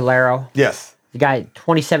Edwin Valero. Yes, the guy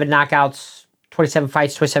 27 knockouts, 27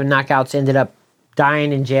 fights, 27 knockouts, ended up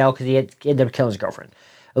dying in jail because he ended up killing his girlfriend.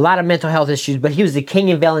 A lot of mental health issues, but he was the king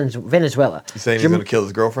in Venezuela. You saying he's going to kill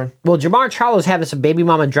his girlfriend? Well, Jamar Charlo's having some baby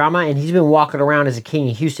mama drama, and he's been walking around as a king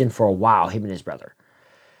in Houston for a while, him and his brother.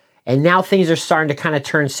 And now things are starting to kind of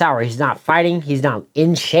turn sour. He's not fighting. He's not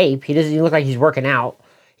in shape. He doesn't even look like he's working out.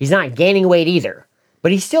 He's not gaining weight either.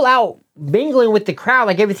 But he's still out mingling with the crowd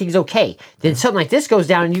like everything's okay. Then something like this goes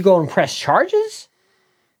down and you go and press charges?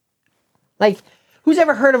 Like, who's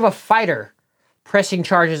ever heard of a fighter pressing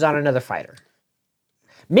charges on another fighter?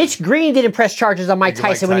 Mitch Green didn't press charges on Mike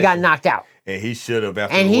Tyson when he got knocked out. And he should have.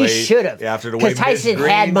 After the way because Tyson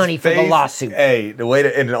had money for the lawsuit. Hey, I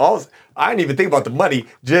didn't even think about the money.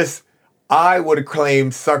 Just I would have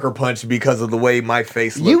claimed sucker punch because of the way my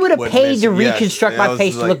face looked. You would have paid to reconstruct my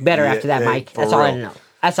face to look better after that, Mike. That's all I know.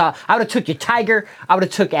 That's all. I would have took your Tiger. I would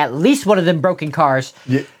have took at least one of them broken cars.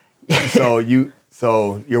 Yeah. So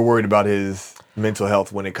So you're worried about his mental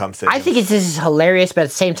health when it comes to. I think this is hilarious, but at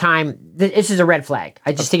the same time, this is a red flag.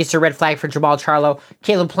 I just think it's a red flag for Jamal Charlo.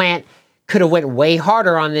 Caleb Plant could have went way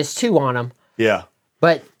harder on this too on him. Yeah,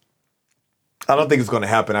 but I don't think it's going to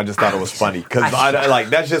happen. I just thought it was funny because I like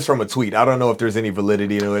that's just from a tweet. I don't know if there's any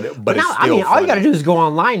validity to it, but it's still. I mean, all funny. you got to do is go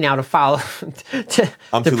online now to follow to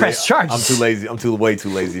press charges. I'm too lazy. way too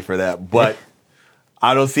lazy for that. But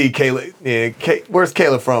I don't see Caleb. Where's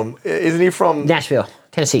Caleb from? Isn't he from Nashville,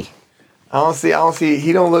 Tennessee? I don't see.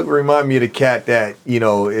 He don't remind me of the cat that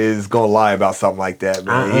is gonna lie about something like that,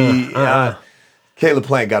 man. Caleb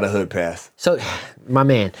Plant got a hood pass. So, my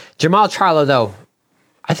man Jamal Charlo, though,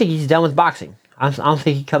 I think he's done with boxing. I don't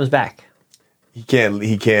think he comes back. He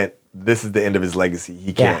can't. This is the end of his legacy.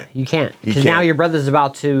 He can't. Yeah, you can't. Because now your brother's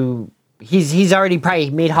about to. He's already probably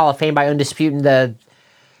made Hall of Fame by undisputing the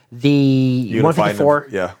 154.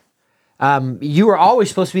 Yeah. You were always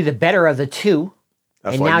supposed to be the better of the two.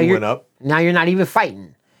 That's why you went up. Now you're not even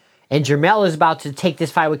fighting. And Jermell is about to take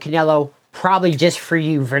this fight with Canelo probably just for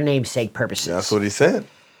you for namesake purposes. That's what he said.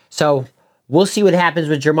 So we'll see what happens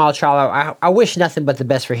with Jamal Charlo. I wish nothing but the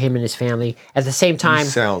best for him and his family. At the same time,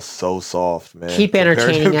 you sound so soft, man. Keep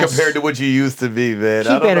entertaining us. Compared to what you used to be, man.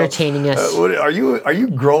 Keep entertaining us. Are you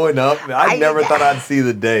growing up? I never thought I'd see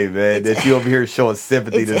the day, man, that you over here showing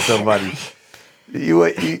sympathy to somebody.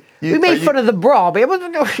 We made fun of the brawl, but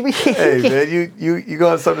hey man, you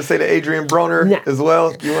got something to say to Adrian Broner as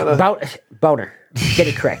well? You wanna Boner? Get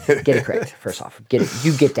it correct. Get it correct. First off,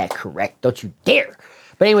 you get that correct. Don't you dare.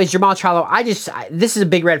 But anyways, Jamal Charlo, this is a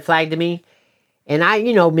big red flag to me. And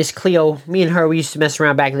Miss Cleo, me and her, we used to mess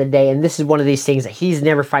around back in the day, and this is one of these things that he's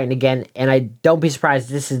never fighting again. And I don't be surprised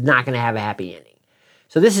this is not going to have a happy ending.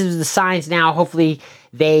 So this is the signs now. Hopefully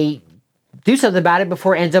they do something about it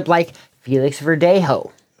before it ends up like Felix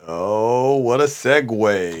Verdejo. Oh, what a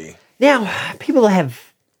segue. Now, people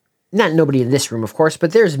have, not nobody in this room, of course,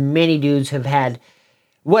 but there's many dudes have had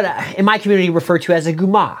what in my community referred to as a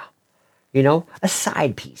guma, a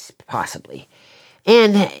side piece, possibly.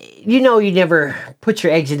 And you never put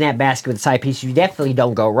your eggs in that basket with a side piece. You definitely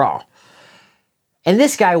don't go raw. And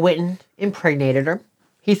this guy went and impregnated her.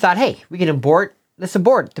 He thought, hey, we can abort. Let's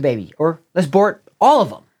abort the baby. Or let's abort all of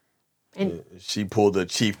them. And she pulled the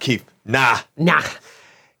Chief Keef. Nah.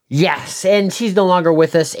 Yes, and she's no longer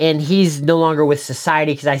with us, and he's no longer with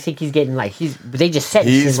society because I think he's getting they just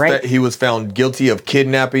sentenced him, right? He was found guilty of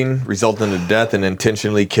kidnapping, resulting in death, and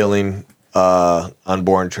intentionally killing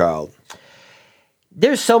unborn child.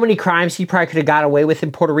 There's so many crimes he probably could have got away with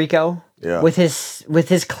in Puerto Rico with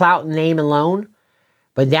his clout and name alone,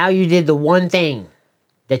 but now you did the one thing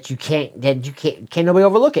that you can't nobody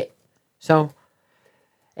overlook it. So,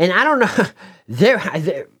 and I don't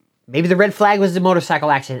know maybe the red flag was the motorcycle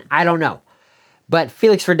accident. I don't know. But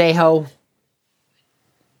Felix Verdejo,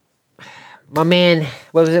 my man,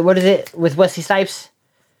 what is it with Wesley Snipes?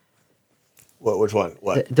 Which one?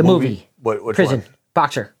 What? The movie. Which Prison. one?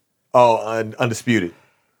 Boxer. Oh, Undisputed.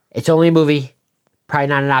 It's only a movie. Probably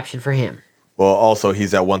not an option for him. Well, also,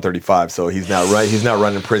 he's at 135, so he's not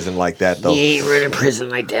running prison like that, though. He ain't running prison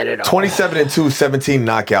like that at all. 27-2, 17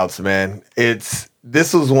 knockouts, man.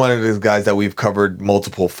 This was one of those guys that we've covered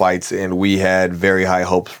multiple fights, and we had very high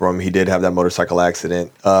hopes from. He did have that motorcycle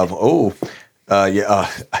accident. I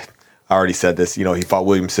already said this. He fought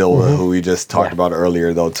William Silva, who we just talked about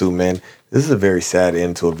earlier, though, too, man. This is a very sad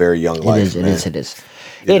end to a very young life, man.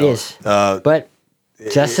 It is. But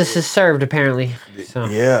justice is served, apparently. So.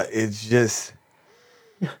 Yeah, it's just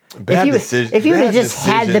bad decisions. If you would have just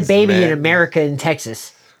had the baby in America in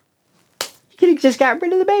Texas, you could have just got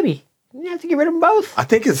rid of the baby. You have to get rid of them both. I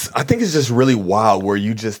think it's just really wild where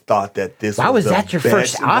you just thought that this. Why was that your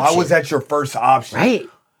first option? Why was that your first option? Right.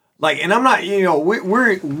 And I'm not.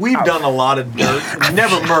 We've done a lot of dirt.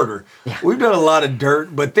 Never murder. Yeah. We've done a lot of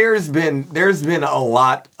dirt, but there's been a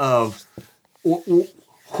lot of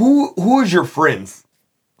who is your friends?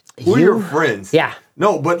 Who are your friends? Yeah.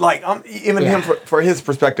 No, but even him for his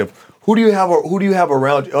perspective. Who do you have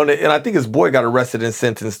around you? And I think his boy got arrested and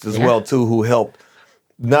sentenced as well too. Who helped?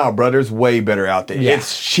 Nah, bro, there's way better out there. Yeah.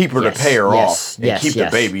 It's cheaper to pay her off and keep the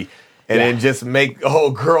baby, and then just make a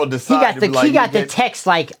whole girl decide. He got the text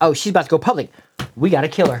oh, she's about to go public. We got to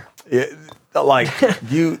kill her. Yeah,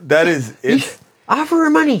 that is it. Offer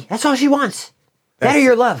her money. That's all she wants. That or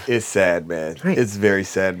your love. It's sad, man. Right. It's very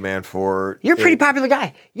sad, man. You're a pretty popular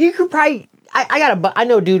guy. You could probably. I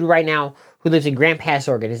know a dude right now who lives in Grand Pass,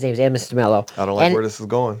 Oregon. His name's Emmett DeMello. I don't like where this is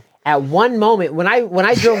going. At one moment, when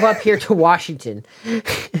I drove up here to Washington, I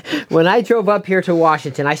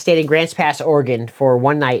stayed in Grants Pass, Oregon for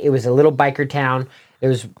one night. It was a little biker town. There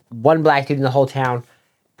was one black dude in the whole town.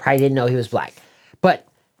 Probably didn't know he was black. But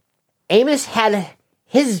Amos had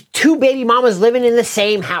his 2 baby mamas living in the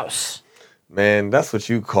same house. Man, that's what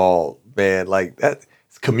you call, man, like that.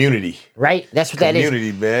 It's community. Right? That's what that is.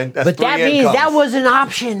 Community, man. That's but that means incomes. that was an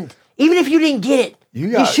option. Even if you didn't get it,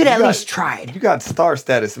 you should at least tried. You got star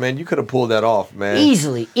status, man. You could have pulled that off, man.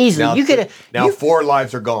 Easily. Now, you could have. Now 4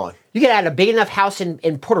 lives are gone. You could have had a big enough house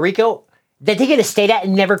in Puerto Rico that they could have stayed at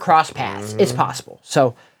and never crossed paths. It's possible.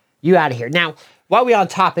 So you out of here. Now, while we're on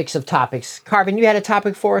topics of topics, Carvin, you had a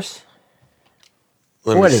topic for us?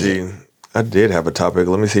 Let me see. I did have a topic.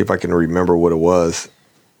 Let me see if I can remember what it was.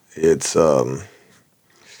 It's How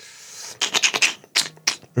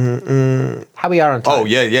we are on time? Oh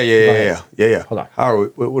yeah. Hold on. How are we?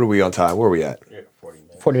 What are we on time? Where are we at?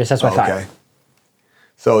 40 minutes, that's what I thought. Okay.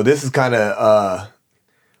 So this is kind of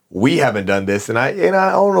we haven't done this, and I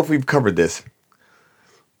don't know if we've covered this,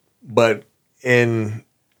 but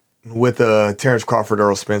with a Terrence Crawford,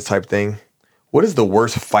 Earl Spence type thing, what is the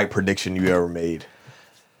worst fight prediction you ever made?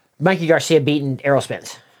 Mikey Garcia beating Errol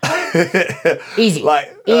Spence. Easy.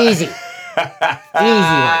 Easy. Easy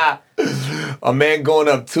one. A man going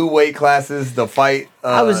up 2 weight classes to fight.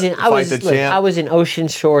 I was in Ocean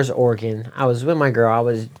Shores, Oregon. I was with my girl. I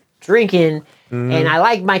was drinking, and I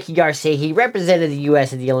like Mikey Garcia. He represented the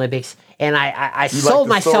U.S. at the Olympics, and I sold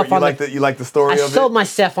myself on you like the story of it? I sold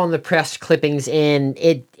myself on the press clippings, and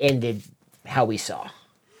it ended how we saw.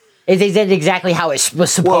 It ended exactly how it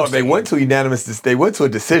was supposed to. Well, they went to unanimous. They went to a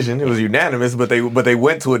decision. It was unanimous, but they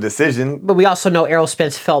went to a decision. But we also know Errol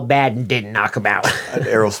Spence felt bad and didn't knock him out.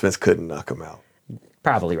 Errol Spence couldn't knock him out.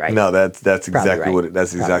 Probably right. No, that's exactly what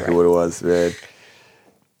it was, man.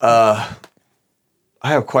 I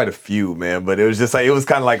have quite a few, man, but it was just like it was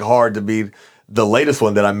kind of like hard to beat. The latest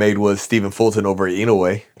one that I made was Stephen Fulton over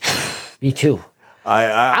Inoue. Me too.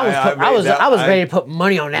 I was ready to put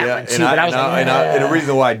money on that one too, but I was and the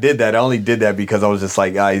reason why I did that, I only did that because I was just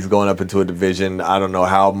like, he's going up into a division. I don't know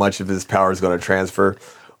how much of his power is going to transfer,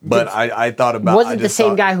 but I thought about. Wasn't the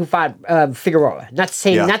same guy who fought Figueroa? Not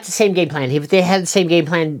the same game plan. If they had the same game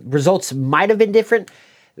plan, results might have been different.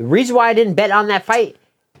 The reason why I didn't bet on that fight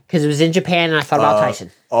because it was in Japan, and I thought about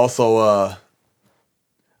Tyson. Also,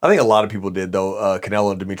 I think a lot of people did though.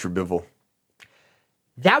 Canelo and Dimitri Bivol.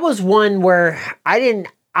 That was one where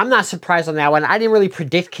I'm not surprised on that one. I didn't really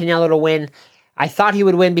predict Canelo to win. I thought he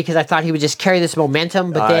would win because I thought he would just carry this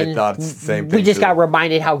momentum, but then we just got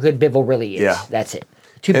reminded how good Bivol really is. Yeah. That's it.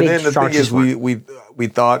 And then the thing is, we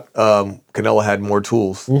thought Canelo had more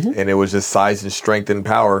tools, and it was just size and strength and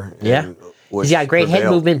power. Yeah. He's got great head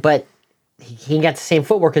movement, but he ain't got the same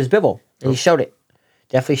footwork as Bivol, and he showed it.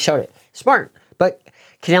 Definitely showed it. Smart, but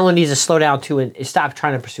Canelo needs to slow down too and stop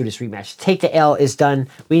trying to pursue this rematch. Take the L. It's done.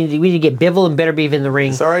 We need to get Bivol and Beterbiev in the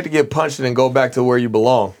ring. It's all right to get punched and go back to where you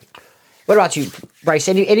belong. What about you, Bryce?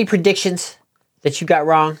 Any predictions that you got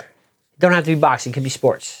wrong? Don't have to be boxing. It could be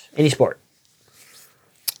sports. Any sport.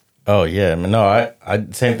 Oh yeah, no, I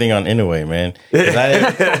same thing on Inoue, man.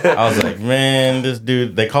 I was like, man, this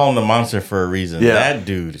dude. They call him the monster for a reason. Yeah. That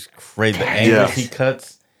dude is crazy. The angles he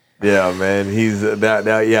cuts. Yeah, man, he's that.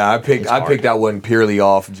 Yeah, I picked that one purely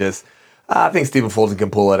off just. I think Stephen Fulton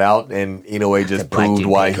can pull it out, and Inoue just proved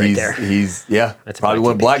why he's probably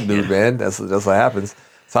one black dude, man. That's what happens.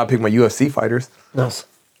 So I picked my UFC fighters. Now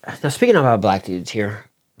speaking about black dudes here,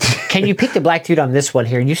 can you pick the black dude on this one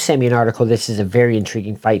here? You sent me an article. This is a very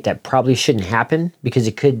intriguing fight that probably shouldn't happen because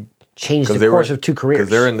it could change the course of 2 careers.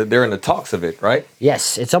 Because they're in the talks of it, right?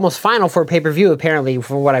 Yes, it's almost final for a pay-per-view apparently,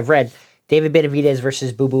 from what I've read. David Benavidez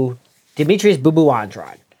versus Demetrius Boo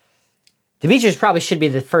Andrade. Demetrius probably should be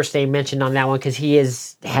the first name mentioned on that one because he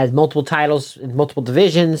has multiple titles in multiple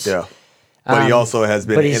divisions. Yeah. But he also has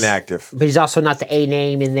been inactive. But he's also not the A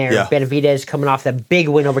name in there. Yeah. Benavidez coming off that big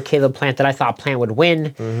win over Caleb Plant that I thought Plant would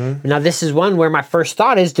win. Mm-hmm. Now, this is one where my first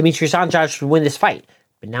thought is Demetrius Andrade should win this fight.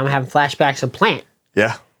 But now I'm having flashbacks of Plant.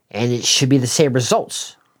 Yeah. And it should be the same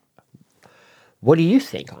results. What do you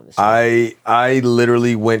think on this? I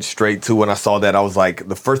literally went straight to when I saw that. I was like,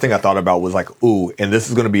 the first thing I thought about was like, ooh, and this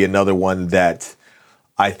is going to be another one that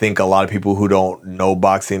I think a lot of people who don't know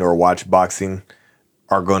boxing or watch boxing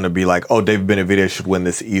are going to be like, oh, David Benavidez should win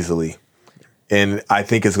this easily. And I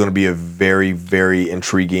think it's going to be a very, very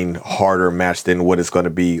intriguing, harder match than what it's going to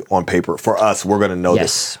be on paper. For us, we're going to know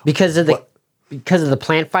this. Because of the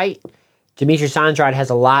Plant fight, Demetrius Andrade has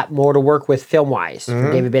a lot more to work with film-wise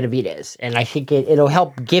from David Benavidez. And I think it'll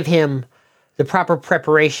help give him the proper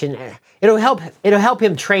preparation. It'll help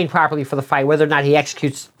him train properly for the fight. Whether or not he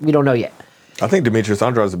executes, we don't know yet. I think Demetrius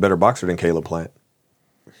Andrade is a better boxer than Caleb Plant.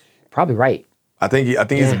 Probably right. I think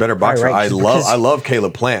he's a better boxer. Right. I love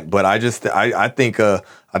Caleb Plant, but I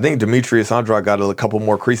think Demetrius Andrade got a couple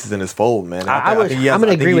more creases in his fold, man. I'm going to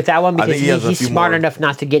agree with that one because he's smart enough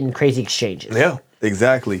not to get in crazy exchanges. Yeah,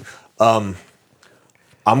 exactly. I'm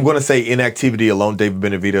going to say inactivity alone. David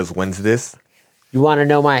Benavidez wins this. You want to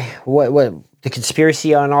know what the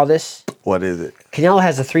conspiracy on all this? What is it? Canelo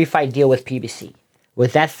has a 3-fight deal with PBC.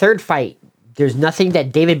 With that third fight, there's nothing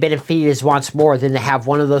that David Benavidez wants more than to have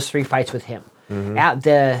one of those 3 fights with him.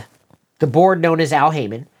 The board known as Al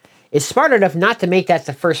Heyman is smart enough not to make that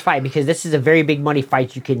the first fight because this is a very big money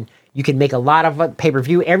fight. You can make a lot of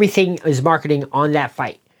pay-per-view. Everything is marketing on that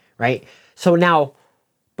fight, right? So now,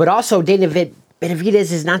 but also David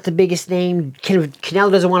Benavidez is not the biggest name.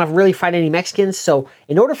 Canelo doesn't want to really fight any Mexicans. So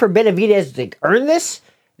in order for Benavidez to earn this,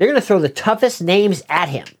 they're going to throw the toughest names at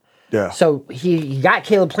him. Yeah. So he got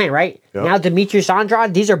Caleb Plant, right? Yep. Now Demetrius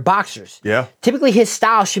Andrade, these are boxers. Yeah. Typically his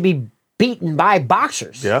style should be beaten by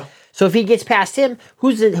boxers. Yeah. So if he gets past him,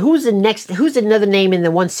 who's another name in the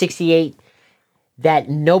 168 that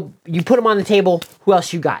you put him on the table, who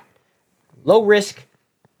else you got? Low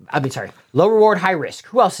reward, high risk.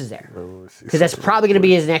 Who else is there? Because that's probably going to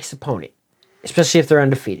be his next opponent, especially if they're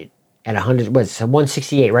undefeated at 100. What's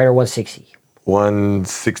 168, right, or 160?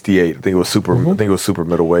 168. I think it was super. I think it was super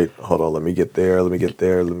middleweight. Hold on, let me get there.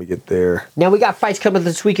 Now we got fights coming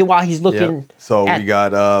this weekend while he's looking. Yeah. So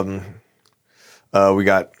we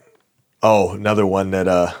got another one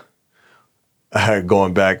that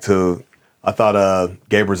going back to. I thought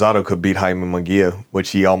Gabe Rosado could beat Jaime Munguia,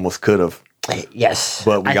 which he almost could have. Yes,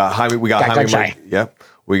 but we got Jaime. We got Jaime.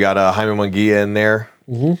 We got Jaime Munguia in there.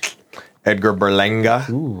 Edgar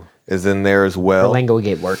Berlanga is in there as well. Berlanga would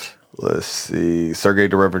get worked. Let's see. Sergey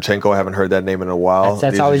Derevchenko. I haven't heard that name in a while.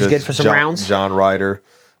 That's always good for some rounds. John Ryder.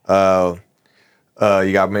 You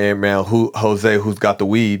got man Jose, who's got the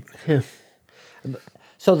weed. Yeah.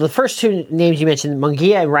 So the first 2 names you mentioned,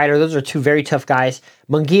 Munguia and Ryder, those are 2 very tough guys.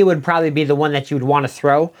 Munguia would probably be the one that you would want to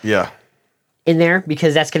throw in there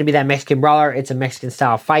because that's going to be that Mexican brawler. It's a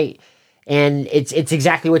Mexican-style fight. And it's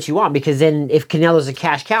exactly what you want because then if Canelo's a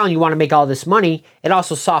cash cow and you want to make all this money, it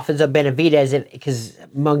also softens up Benavidez because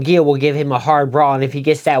Munguia will give him a hard brawl. And if he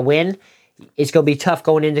gets that win, it's going to be tough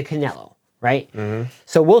going into Canelo, right?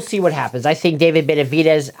 So we'll see what happens. I think David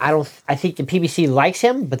Benavidez, I think the PBC likes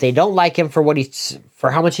him, but they don't like him for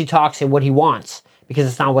for how much he talks and what he wants because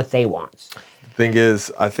it's not what they want. The thing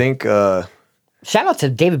is, I think... shout out to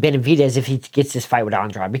David Benavidez if he gets this fight with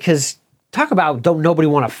Andrade because... Talk about don't nobody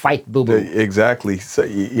want to fight Boo Boo. Exactly. So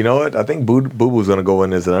you know what? I think Boo Boo's going to go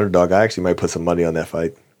in as an underdog. I actually might put some money on that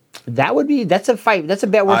fight. That's a fight. That's a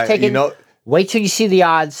bet worth taking. Wait till you see the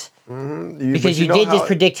odds. Because you did just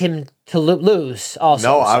predict him to lose also.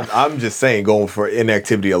 No, I'm just saying going for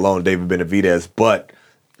inactivity alone, David Benavidez, but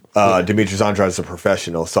Demetrius Andrade is a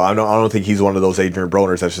professional. So I don't think he's one of those Adrian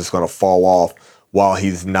Broners that's just going to fall off while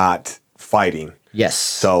he's not fighting. Yes.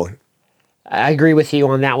 So I agree with you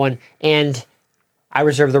on that one, and I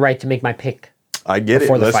reserve the right to make my pick. I get it.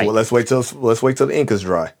 Let's wait till the ink is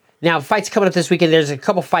dry. Now, fights coming up this weekend. There's a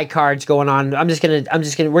couple fight cards going on. We're just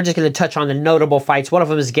gonna touch on the notable fights. One of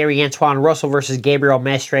them is Gary Antoine Russell versus Gabriel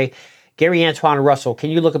Mestre. Gary Antoine Russell. Can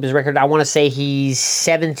you look up his record? I want to say he's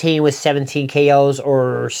 17 with 17 KOs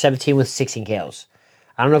or 17 with 16 KOs.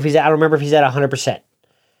 I don't remember if he's at 100%,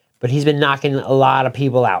 but he's been knocking a lot of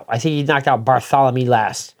people out. I think he knocked out Bartholomew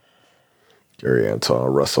last. Gary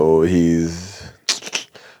Antoine Russell, he's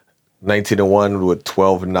 19-1 with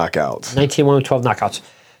 12 knockouts. 19-1 with 12 knockouts.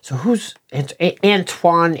 So who's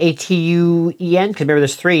Antoine, A-T-U-E-N? Because remember,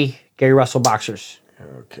 there's 3 Gary Russell boxers.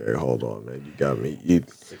 Okay, hold on, man. You got me. 16-0.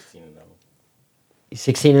 He's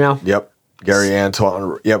 16-0? Yep. Gary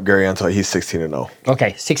Antoine, he's 16-0.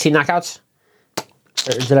 Okay, 16 knockouts?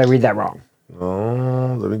 Or did I read that wrong?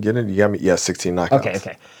 Let me get it. You got me. Yeah, 16 knockouts.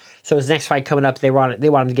 Okay. So his next fight coming up, they want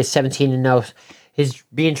him to get 17-0. He's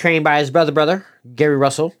being trained by his brother, Gary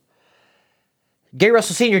Russell. Gary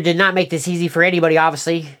Russell Sr. did not make this easy for anybody,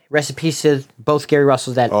 obviously. Rest in peace to both Gary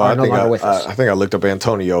Russells that are no longer with us. I think I looked up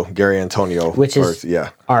Gary Antonio. Which is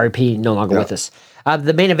RIP, no longer with us.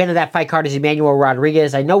 The main event of that fight card is Emmanuel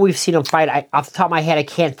Rodriguez. I know we've seen him fight. Off the top of my head, I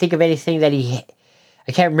can't think of anything that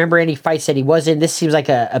I can't remember any fights that he was in. This seems like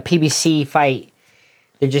a PBC fight.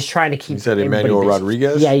 They're just trying to keep. You said Emmanuel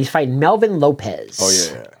Rodriguez? Yeah, he's fighting Melvin Lopez.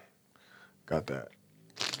 Oh, yeah. Got that.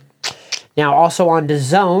 Now, also on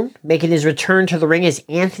DAZN, making his return to the ring is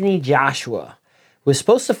Anthony Joshua, who was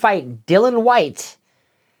supposed to fight Dylan White,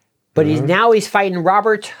 but he's fighting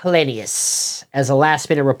Robert Helenius as a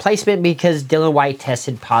last-minute replacement because Dylan White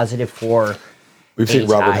tested positive for We've seen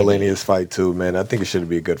Robert Helenius fight too, man. I think it should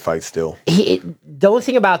be a good fight still. The only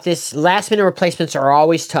thing about this, last-minute replacements are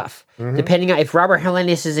always tough. Depending on if Robert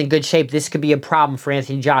Helenius is in good shape, this could be a problem for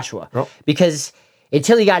Anthony Joshua. Because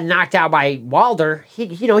until he got knocked out by Wilder, he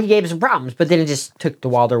gave some problems, but then it just took the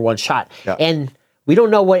Wilder one shot. Yeah. And we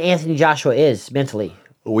don't know what Anthony Joshua is mentally.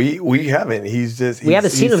 We haven't. We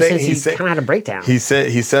haven't seen him since he's kind of had a breakdown. He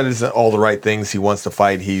said it's all the right things. He wants to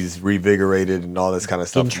fight. He's revigorated and all this kind of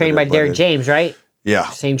stuff. Getting trained by Derek James, right? Yeah,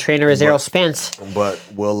 same trainer as Errol Spence. But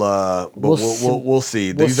we'll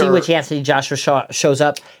see. We'll see which Anthony Joshua shows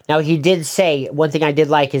up. Now he did say one thing I did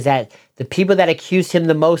like is that the people that accused him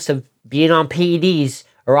the most of being on PEDs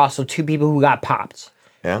are also two people who got popped.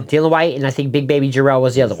 Yeah, Dylan White and I think Big Baby Jarrell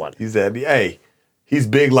was the other one. He said, "Hey, he's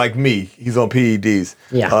big like me. He's on PEDs."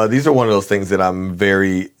 Yeah, these are one of those things that I'm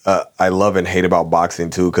very I love and hate about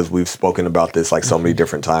boxing too, because we've spoken about this like so many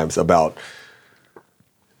different times about.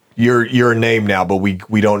 You're a name now, but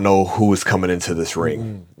we don't know who is coming into this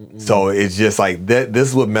ring. So it's just like this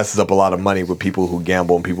is what messes up a lot of money with people who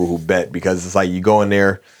gamble and people who bet, because it's like you go in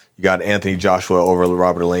there, you got Anthony Joshua over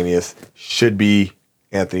Robert Helenius. Should be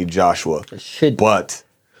Anthony Joshua. But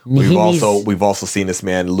we've also seen this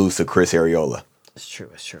man lose to Chris Arreola. It's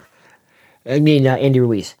true. I mean Andy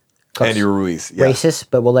Ruiz. Andy Ruiz, yeah. Racist,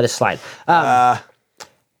 but we'll let it slide.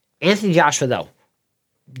 Anthony Joshua though.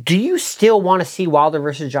 Do you still want to see Wilder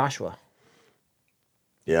versus Joshua?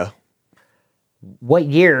 Yeah. What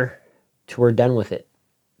year till we're done with it?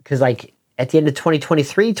 Because like at the end of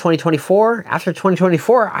 2023, 2024, after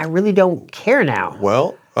 2024, I really don't care now.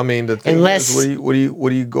 Well, I mean, the thing is, what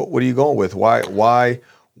are you going with? Why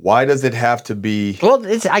does it have to be? Well,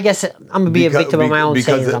 I guess I'm gonna be a victim of my own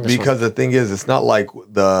sayings on this because the thing is, it's not like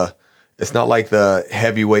the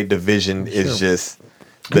heavyweight division is just.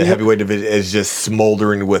 The heavyweight division is just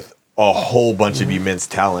smoldering with a whole bunch of immense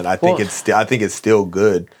talent. I think it's still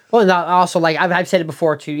good. Well, and also like I've said it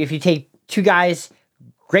before too. If you take two guys,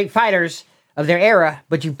 great fighters of their era,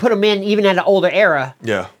 but you put them in even at an older era,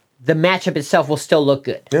 the matchup itself will still look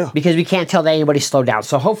good. Yeah, because we can't tell that anybody slowed down.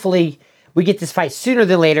 So hopefully we get this fight sooner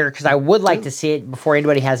than later, because I would like to see it before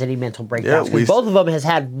anybody has any mental breakdowns. Because both of them has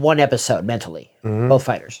had one episode mentally, both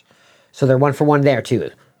fighters, so they're 1 for 1 there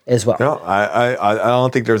too. As well. No, I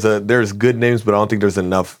don't think there's good names, but I don't think there's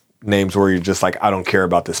enough names where you're just like, I don't care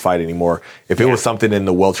about this fight anymore. If it was something in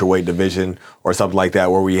the welterweight division or something like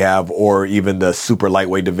that where we have, or even the super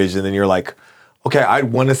lightweight division, then you're like, okay,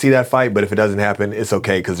 I'd want to see that fight, but if it doesn't happen, it's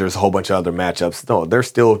okay because there's a whole bunch of other matchups. No, there's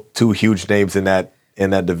still two huge names in that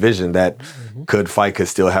division that could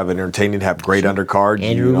still have an entertaining, have great undercard.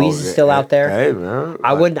 Andrew Ruiz is still out there. Hey, man,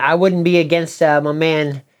 I wouldn't be against my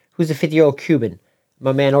man who's a 50-year-old Cuban.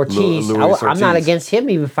 My man Ortiz, I'm not against him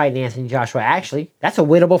even fighting Anthony Joshua. Actually, that's a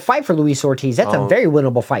winnable fight for Luis Ortiz. That's a very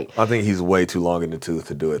winnable fight. I think he's way too long in the tooth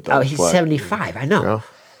to do it, though. Oh, he's 75. I know.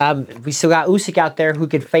 We still got Usyk out there who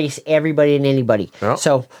could face everybody and anybody. Yeah.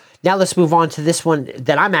 So now let's move on to this one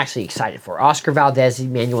that I'm actually excited for. Oscar Valdez,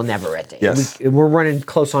 Emmanuel Navarrete. Yes. We're running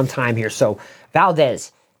close on time here. So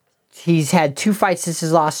Valdez, he's had 2 fights since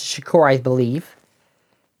his loss to Shakur, I believe.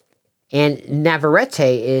 And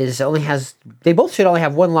Navarrete they both should only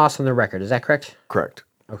have 1 loss on their record. Is that correct? Correct.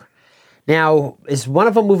 Okay. Now, is one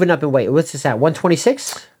of them moving up in weight? What's this at?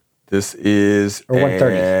 126? This is or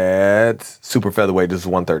 130 at super featherweight. This is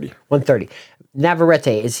 130. 130.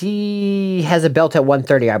 Navarrete, he has a belt at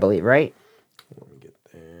 130, I believe, right? Let me get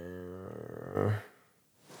there.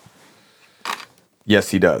 Yes,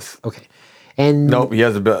 he does. Okay. And nope, he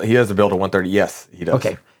has a belt. He has a belt at 130. Yes, he does.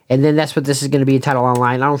 Okay. And then that's what this is going to be a title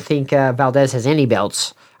online. I don't think Valdez has any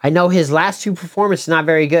belts. I know his last 2 performances not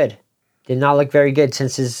very good. Did not look very good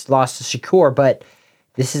since his loss to Shakur, but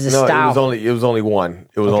this is a style. It was only one.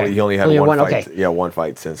 He only had one fight. Okay. Yeah, one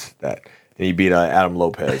fight since that. And he beat Adam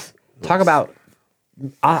Lopez. Talk about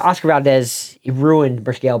Oscar Valdez. He ruined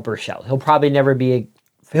Miguel Berchelt. He'll probably never be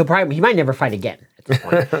he might never fight again at this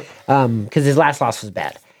point. Because his last loss was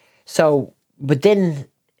bad. So, but then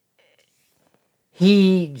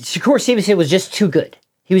Shakur Stevenson was just too good.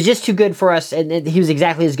 He was just too good for us, and he was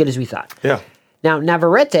exactly as good as we thought. Yeah. Now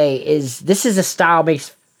Navarrete is a style makes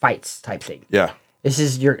fights type thing. Yeah. This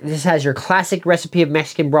has your classic recipe of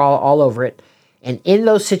Mexican brawl all over it, and in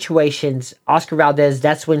those situations, Oscar Valdez,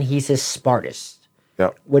 that's when he's his smartest.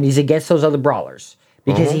 Yeah. When he's against those other brawlers,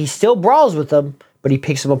 because he still brawls with them, but he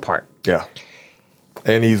picks them apart. Yeah.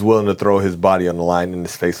 And he's willing to throw his body on the line and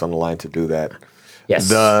his face on the line to do that. Yes.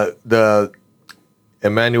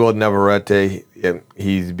 Emmanuel Navarrete,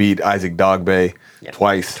 he's beat Isaac Dogbe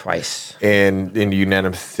twice, and in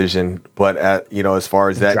unanimous decision. But as far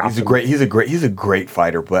as that, he's a great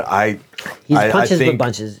fighter. But I think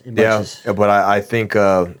bunches. Yeah, but I think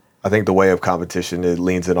the way of competition it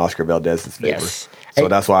leans in Oscar Valdez's favor. Yes. So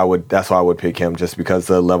that's why I would pick him, just because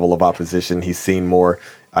the level of opposition he's seen more.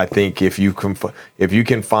 I think if you can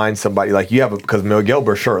find somebody like you have, because Miguel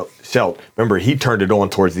Berchelt, remember he turned it on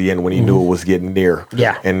towards the end when he knew it was getting near,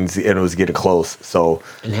 and it was getting close,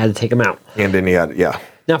 and had to take him out, and then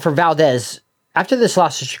Now for Valdez, after this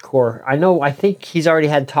loss to Shakur, I think he's already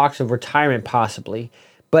had talks of retirement possibly,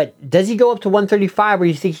 but does he go up to 135, or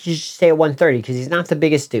you think he should stay at 130 because he's not the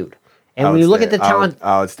biggest dude? And when you look at the talent,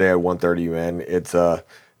 I would stay at 130, man. It's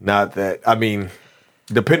not that. I mean,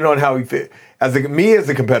 depending on how he fit. As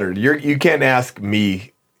a competitor, you can't ask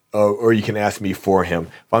me, or you can ask me for him.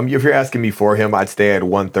 If you're asking me for him, I'd stay at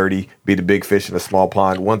 130, be the big fish in a small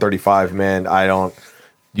pond. 135, man, I don't.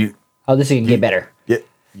 This is gonna get better. Yeah,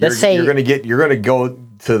 you're gonna go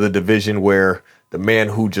to the division where the man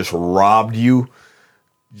who just robbed you,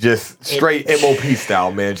 just straight MOP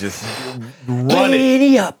style, man, just run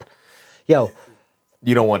it up, yo.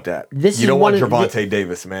 You don't want that. You don't want Gervonta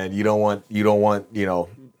Davis, man. You don't want.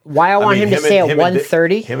 Why I want him to stay at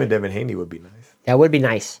 130? Him and Devin Haney would be nice. That would be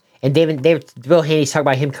nice. And Bill Haney's talking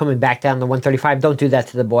about him coming back down to 135. Don't do that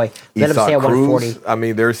to the boy. Let him stay at 140. I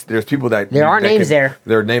mean, there's people that there are names there.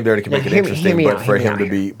 There are names there that can make it interesting. But for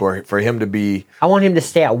him to be, I want him to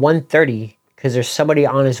stay at 130 because there's somebody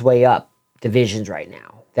on his way up divisions right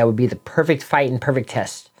now. That would be the perfect fight and perfect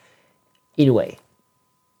test. Either way.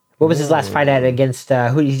 What was his last fight at against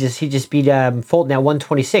who? He just beat Fulton at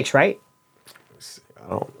 126, right?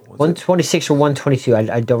 126 or 122.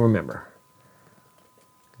 I don't remember.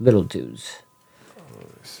 Little dudes.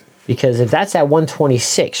 Because if that's at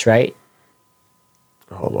 126, right?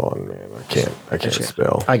 Hold on, man. I can't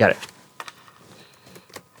spell. I got it.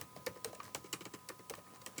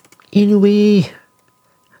 Inoue.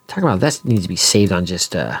 Talking about that needs to be saved on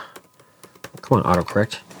just come on,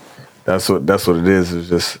 autocorrect. That's what it is. It's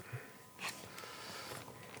just.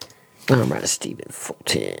 I'm right, Stephen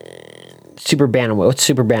Fulton. Super bantamweight. What's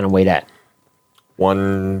super bantamweight at?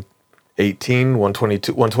 118,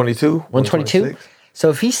 122, 122? 122? So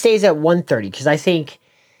if he stays at 130, because I think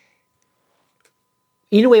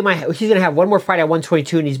Inoue he's going to have one more fight at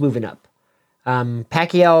 122 and he's moving up.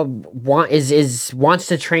 Pacquiao wants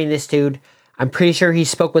to train this dude. I'm pretty sure he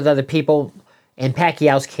spoke with other people in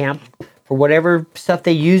Pacquiao's camp for whatever stuff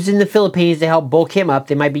they used in the Philippines to help bulk him up.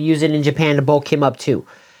 They might be using in Japan to bulk him up too.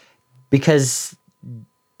 Because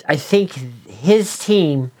I think his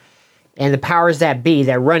team and the powers that be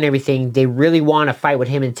that run everything, they really want to fight with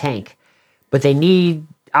him and Tank. But they need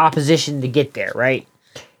opposition to get there, right?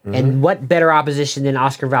 Mm-hmm. And what better opposition than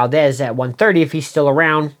Oscar Valdez at 130 if he's still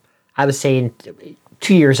around? I was saying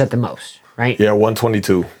 2 years at the most, right? Yeah,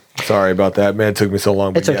 122. Sorry about that, man. It took me so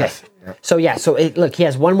long. It's okay. Yes. So look, he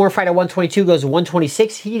has one more fight at 122, goes to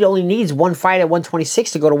 126. He only needs one fight at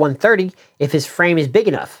 126 to go to 130 if his frame is big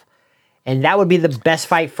enough. And that would be the best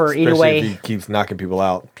fight for Inoue. Especially if he keeps knocking people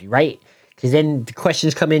out. Right. Because then the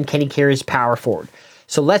questions come in, can he carry his power forward?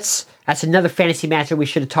 So that's another fantasy match that we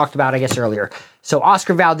should have talked about, I guess, earlier. So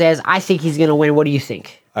Oscar Valdez, I think he's going to win. What do you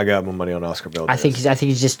think? I got my money on Oscar Valdez. I think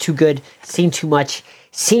he's just too good, seen too much,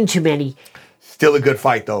 seen too many. Still a good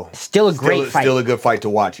fight, though. Still a great fight. Still a good fight to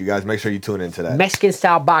watch. You guys, make sure you tune into that.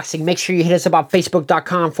 Mexican-style boxing. Make sure you hit us up on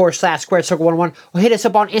Facebook.com/Squared Circle 101, or hit us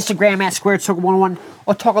up on Instagram at Squared Circle 101,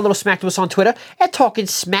 or talk a little smack to us on Twitter at Talking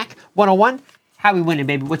Smack 101. How we winning,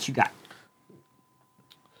 baby? What you got?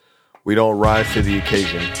 We don't rise to the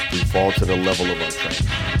occasion. We fall to the level of our training.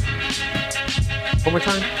 One more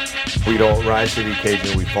time. We don't rise to the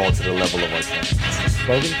occasion. We fall to the level of our training. That's the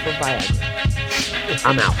slogan for Viagra.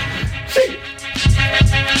 I'm out. See you.